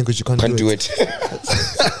removing something because you can't Can't do do it. it.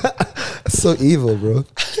 It's so evil, bro.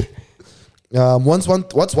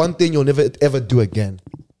 What's one thing you'll never ever do again?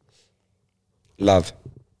 Love.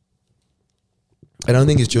 I don't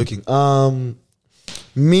think he's joking.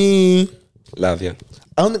 Me, Love, yeah.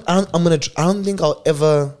 I don't think I'll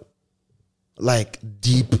ever like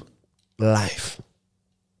deep life.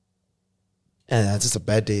 And that's just a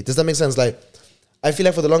bad day. Does that make sense? Like, I feel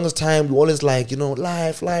like for the longest time we always like,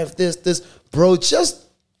 life, this, bro. Just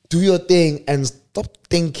do your thing and stop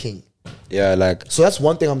thinking. Yeah, like, So that's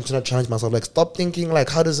one thing I'm trying to challenge myself. Like, stop thinking. Like,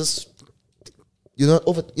 how does this? You know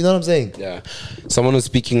what I'm saying? yeah. Someone was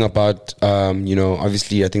speaking about,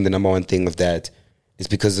 obviously, I think the number one thing of that is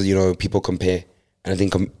because, people compare. And I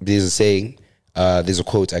think there's a saying, there's a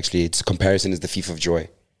quote actually, it's comparison is the thief of joy.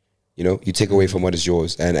 You take away from what is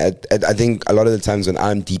yours. And I think a lot of the times when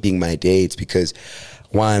I'm deeping my day, it's because,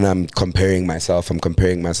 one, I'm comparing myself. I'm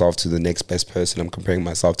comparing myself to the next best person. I'm comparing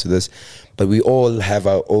myself to this. But we all have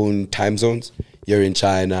our own time zones. You're in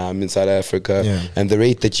China, I'm in South Africa. Yeah. And the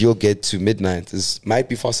rate that you'll get to midnight might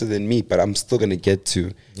be faster than me, but I'm still going to get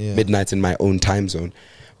to midnight in my own time zone.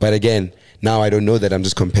 But again, now I don't know that, I'm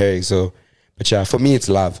just comparing. So, but yeah, for me, it's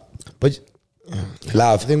love. But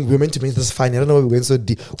Love. I think we're meant to make this funny. I don't know why we went so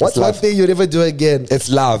deep. What's one love. thing you'll never do again? It's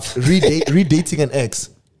love. Redating an ex.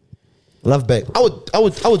 Love back. I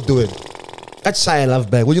would do it. I'd shy love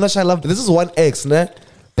back. Would you not shy love back? This is one ex, nah?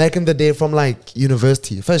 Back in the day from like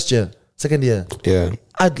university, first year, second year. Yeah.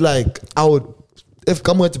 If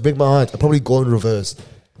come were to break my heart, I'd probably go in reverse.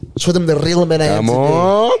 Show them the real man I am Come today.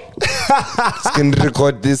 on. Can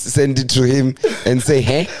record this, send it to him, and say,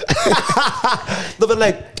 hey. No, but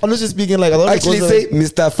like, honestly speaking, like a lot of Actually the say,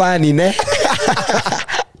 Mr. Funny, ne?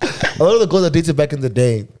 a lot of the girls I dated back in the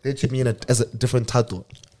day, they treated me as a different tattoo.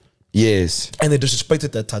 Yes. And they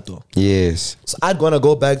disrespected that tattoo. Yes. So I'd gonna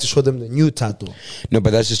go back to show them the new tattoo. No,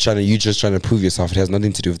 but that's just you just trying to prove yourself. It has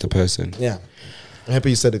nothing to do with the person. Yeah. I'm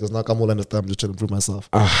happy you said it because now I'm all understand. I'm just trying to prove myself.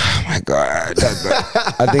 Oh my God.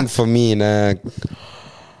 I think for me,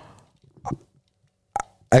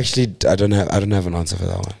 actually, I don't have an answer for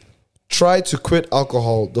that one. Try to quit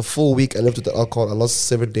alcohol. The full week I lived with the alcohol, I lost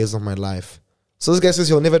 7 days of my life. So this guy says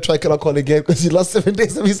he'll never try quit alcohol again because he lost 7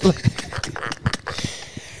 days of his life.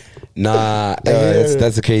 Nah,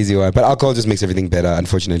 that's a crazy one. But alcohol just makes everything better,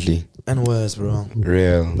 unfortunately. And worse, bro.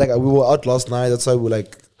 Real. Like we were out last night. That's why we were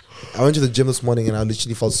like. I went to the gym this morning and I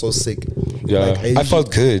literally felt so sick. Yeah, Like, I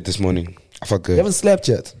felt good this morning. I felt good. You haven't slept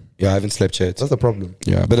yet. Yeah, I haven't slept yet. That's the problem.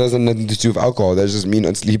 Yeah, but that has nothing to do with alcohol. That's just me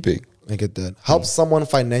not sleeping. I get that. Help someone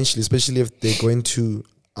financially, especially if they're going to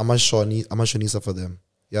Amashonisa for them.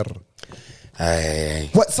 Yeah.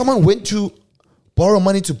 Aye. What? Someone went to borrow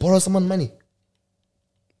money to borrow someone money.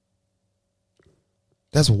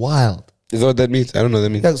 That's wild. Is that what that means? I don't know what that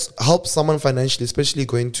means. Yes, help someone financially, especially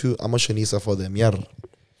going to Amashonisa for them. Yeah.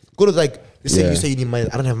 Go to like, you say you need money.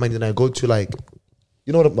 I don't have money. Then I go to like,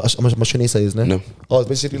 you know what Amashonisa is, no? No. Oh, it's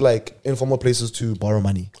basically like informal places to borrow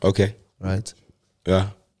money. Okay. Right? Yeah.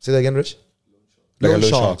 Say that again, Rich? Like Loan a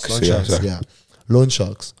sharks. Loan sharks, yeah. Loan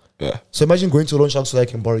sharks. Yeah. So imagine going to a loan shark so that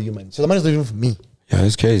I can borrow you money. So the money's not even for me. Yeah,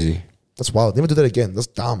 that's crazy. That's wild. Never do that again. That's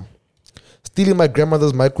dumb. Stealing my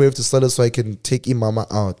grandmother's microwave to sell it so I can take Imama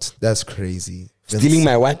out. That's crazy. Stealing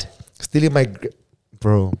my what? Stealing my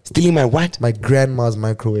bro. Stealing my what? My grandma's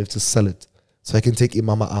microwave to sell it so I can take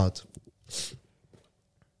Imama out.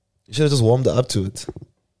 You should have just warmed up to it.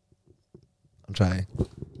 I'm trying.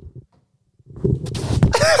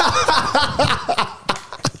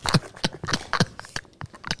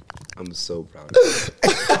 I'm so proud.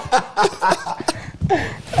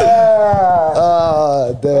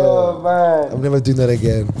 Damn. Oh man. I'm never doing that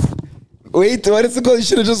again. Wait, what is it called? You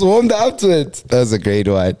should have just warmed up to it. That was a great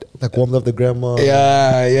one. Like warmed up the grandma.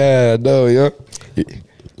 Yeah, no, you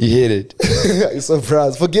hit it. You're so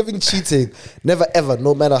proud. Forgiving cheating. Never ever,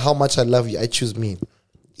 no matter how much I love you, I choose me.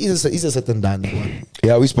 Easier said than done. One.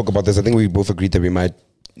 Yeah, we spoke about this. I think we both agreed that we might,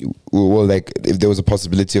 well, like, if there was a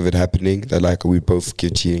possibility of it happening, that like we'd both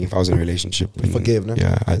give cheating if I was in a relationship. And Forgive, no?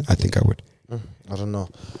 Yeah, I think I would. I don't know.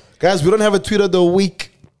 Guys, we don't have a tweet of the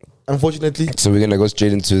week, unfortunately. So we're going to go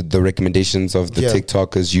straight into the recommendations of the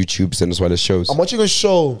TikTokers, YouTubes, and as well as shows. I'm watching a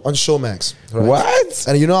show on Showmax. Right? What?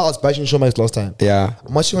 And you know I was bashing Showmax last time. Yeah.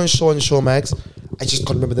 I'm watching a show on Showmax. I just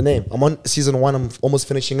can't remember the name. I'm on season 1. I'm almost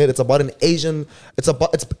finishing it. It's about an Asian. It's in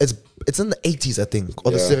the 80s, I think,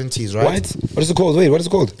 or the 70s, right? What is it called? Wait, what is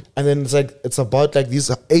it called? And then it's about like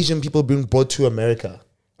these Asian people being brought to America.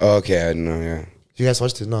 Oh, okay, I don't know. Yeah. You guys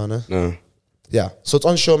watched it? No. No. Yeah. So it's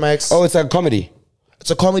on Showmax. Oh, it's a comedy.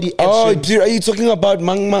 It's a comedy action. Oh, dude, are you talking about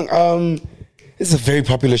Mang Mang? It's a very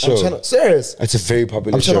popular show. Serious? It's a very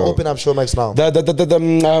popular show. I'm trying to open up Showmax now.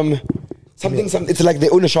 Something. It's like they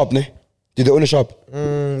own a shop, ne? Do they own a shop?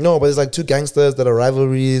 No, but it's like two gangsters that are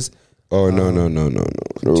rivalries. Oh, no.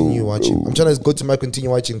 Continue watching. I'm trying to go to my continue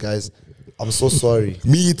watching, guys. I'm so sorry.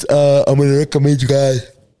 I'm gonna recommend you guys.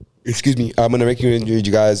 Excuse me. I'm gonna recommend you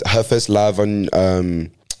guys Her First Love on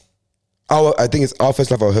I think it's Our First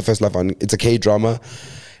Love or Her First Love on. It's a K-drama.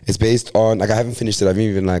 It's based on, like, I haven't finished it. I haven't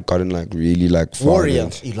even like gotten like really like far. Warrior.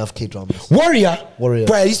 You love K-dramas. Warrior.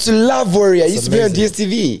 Bro, I used to love Warrior. I used to be on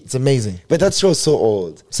DSTV. It's amazing. But that show's so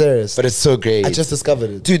old. Serious. But it's so great. I just discovered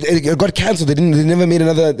it. Dude, it got cancelled. They never made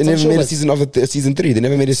another. They never made a season of season 3. They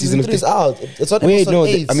never made a season of 3 is out. It's on Wait, no.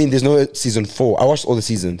 8. I mean, there's no season 4. I watched all the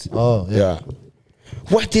seasons. Oh, yeah.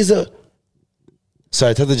 What is a?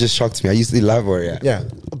 Sorry, that just shocked me. I used to love Warrior. Yeah.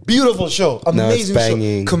 A beautiful show. Amazing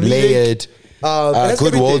banging, show. Comedic. Layered.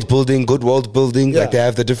 Good world building. Yeah. Like they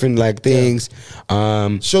have the different like things.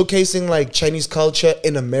 Showcasing like Chinese culture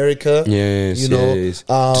in America. Yes, you know, yes.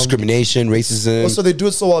 Discrimination, racism. Also, they do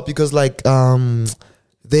it so well because like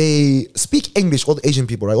they speak English. All the Asian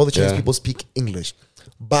people, right? All the Chinese people speak English,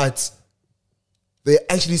 but they're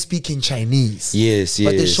actually speaking Chinese. Yes,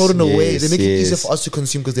 But they show it in a way they make it easier for us to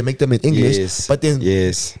consume because they make them in English. Yes, but then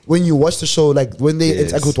when you watch the show, like when they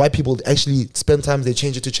interact with white people, they actually spend time, they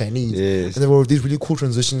change it to Chinese. Yes. And there were these really cool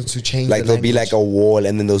transitions to change. Like the there'll be language. like a wall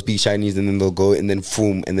and then they'll speak Chinese and then they'll go and then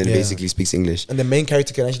boom and then it basically speaks English. And the main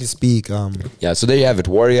character can actually speak. Yeah, so there you have it.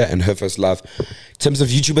 Warrior and Her First Love. In terms of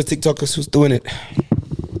YouTubers, TikTokers, who's doing it?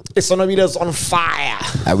 Sonavila's on fire.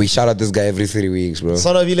 We shout out this guy every 3 weeks, bro.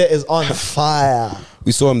 Sonavila is on fire.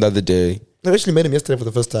 We saw him the other day. I actually met him yesterday for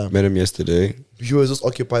the first time. Met him yesterday. He was just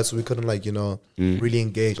occupied, so we couldn't really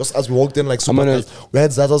engage. Just as we walked in, like super fast, we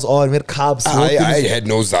had Zazas on, we had cabs. I had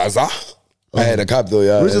no Zaza. I had a cab though,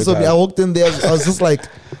 yeah. I walked in there, I was just like,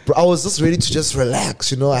 bro, I was just ready to just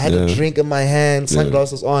relax, I had a drink in my hand,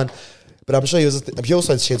 sunglasses on. But I'm sure he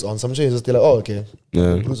also had shades on, so I'm sure he was just like, oh, okay.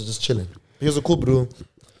 Yeah. He was just chilling. He was a cool bro.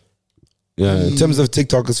 Yeah, in terms of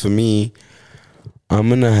TikTokers for me, I'm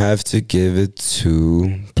gonna have to give it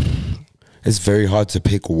to. It's very hard to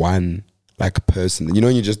pick one. like a person. You know,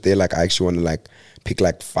 when you're just there, like I actually want to like pick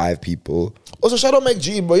like 5 people. Also, shout out Mike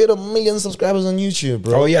G, bro. He had 1 million subscribers on YouTube,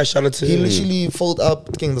 bro. Oh yeah, shout out to He him. literally folded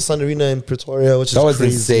up King the Sun Arena in Pretoria, which That is was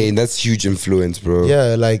crazy. insane. That's huge influence, bro.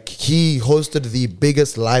 Yeah, like he hosted the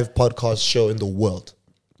biggest live podcast show in the world.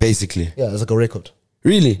 Basically. Yeah, it's like a record.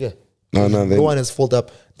 Really? Yeah. No, No one has folded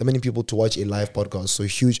up that many people to watch a live podcast. So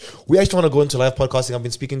huge. We actually want to go into live podcasting. I've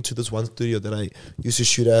been speaking to this one studio that I used to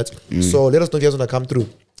shoot at. So let us know if you guys want to come through.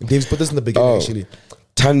 Dave's put this in the beginning, actually.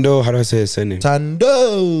 Tando, how do I say his surname?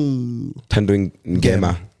 Tando. Tando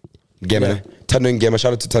Ngema. Ngema. Yeah. Tando Ngema.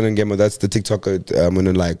 Shout out to Tando Ngema. That's the TikToker. I'm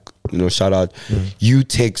gonna like, you know, shout out. You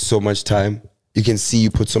take so much time. You can see you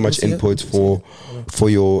put so much input for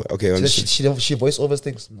your She voice overs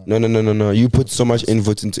things. No. You put so much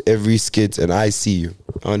input into every skit, and I see you.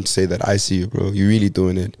 I want to say that I see you, bro. You're really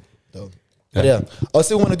doing it. But yeah, I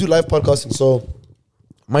still want to do live podcasting, so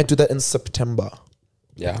might do that in September.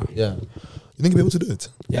 Yeah. Yeah. You think you'll be able to do it?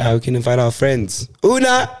 Yeah, we can invite our friends.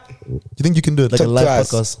 Una! You think you can do it like Talk a to live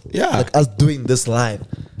us. podcast? Yeah. Like us doing this live.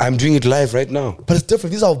 I'm doing it live right now. But it's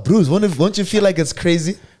different. These are brews. Won't you feel like it's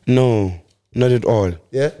crazy? No, not at all.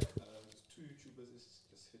 Yeah?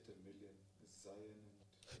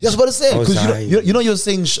 Yes, what to say? Oh, Because Zion. you know you're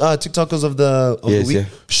saying TikTokers of the Yes, week. yeah.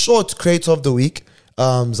 Short creator of the week.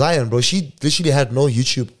 Zion, bro. She literally had no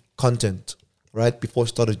YouTube content, right? Before she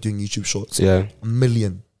started doing YouTube shorts. Yeah. 1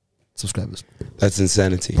 million subscribers. That's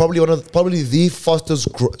insanity. Probably the fastest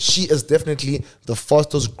she is definitely the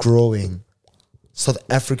fastest growing South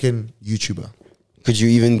African YouTuber. Could you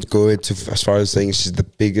even go as far as saying she's the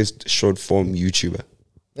biggest short form YouTuber?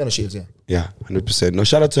 Yeah, no, she is, yeah. Yeah, 100%. No,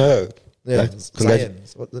 shout out to her. Yeah, Like,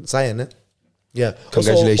 Zion, eh? Yeah.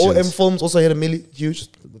 Congratulations. Also, OM Films also hit 1 million. Huge.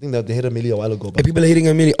 I think that they hit 1 million a while ago. Hey, But people are hitting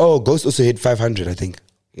 1 million. Oh, Ghost also hit 500, I think.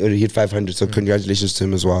 He already hit 500, so congratulations to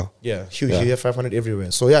him as well. yeah, huge. Yeah. You have 500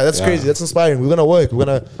 everywhere. So yeah, that's Yeah. crazy. That's inspiring. We're gonna work.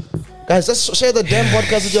 Guys, just share the damn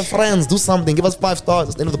podcast with your friends. Do something. Give us 5 stars.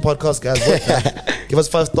 That's the end of the podcast, guys. Give us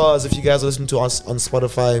 5 stars if you guys are listening to us on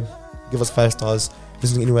Spotify. Give us 5 stars.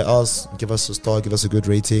 Listening anywhere else, give us a star. Give us a good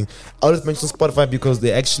rating. I'll just mention Spotify because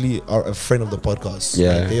they actually are a friend of the podcast.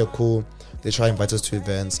 Yeah. Like, they are cool. They try and invite us to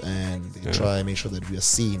events and they try and make sure that we are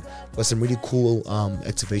seen. Got some really cool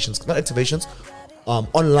activations. Not activations.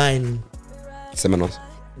 Online Seminars.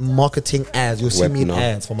 marketing ads. You'll see me in Webinar.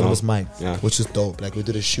 ads from It Was Mine, Yeah. which is dope. Like we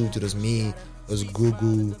did a shoot. It was me. It was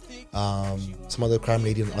Gugu. Some other crime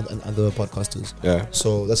lady and other podcasters. Yeah.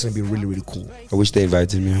 So that's gonna be really, really cool. I wish they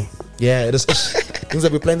invited me. Yeah, it is. Things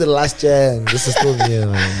that we planned it last year, and this is still here.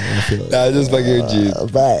 Man. I feel like, Nah, just fucking with you.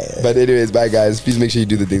 bye. But anyways, bye guys. Please make sure you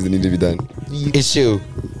do the things that need to be done. It's you.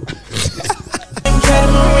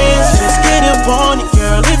 Catamarans, just get up on it,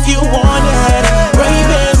 girl, if you want it.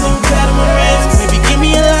 Ray-Bans and catamarans, baby, give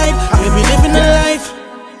me a light, baby, living a life.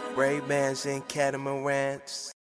 Ray-Bans and catamarans.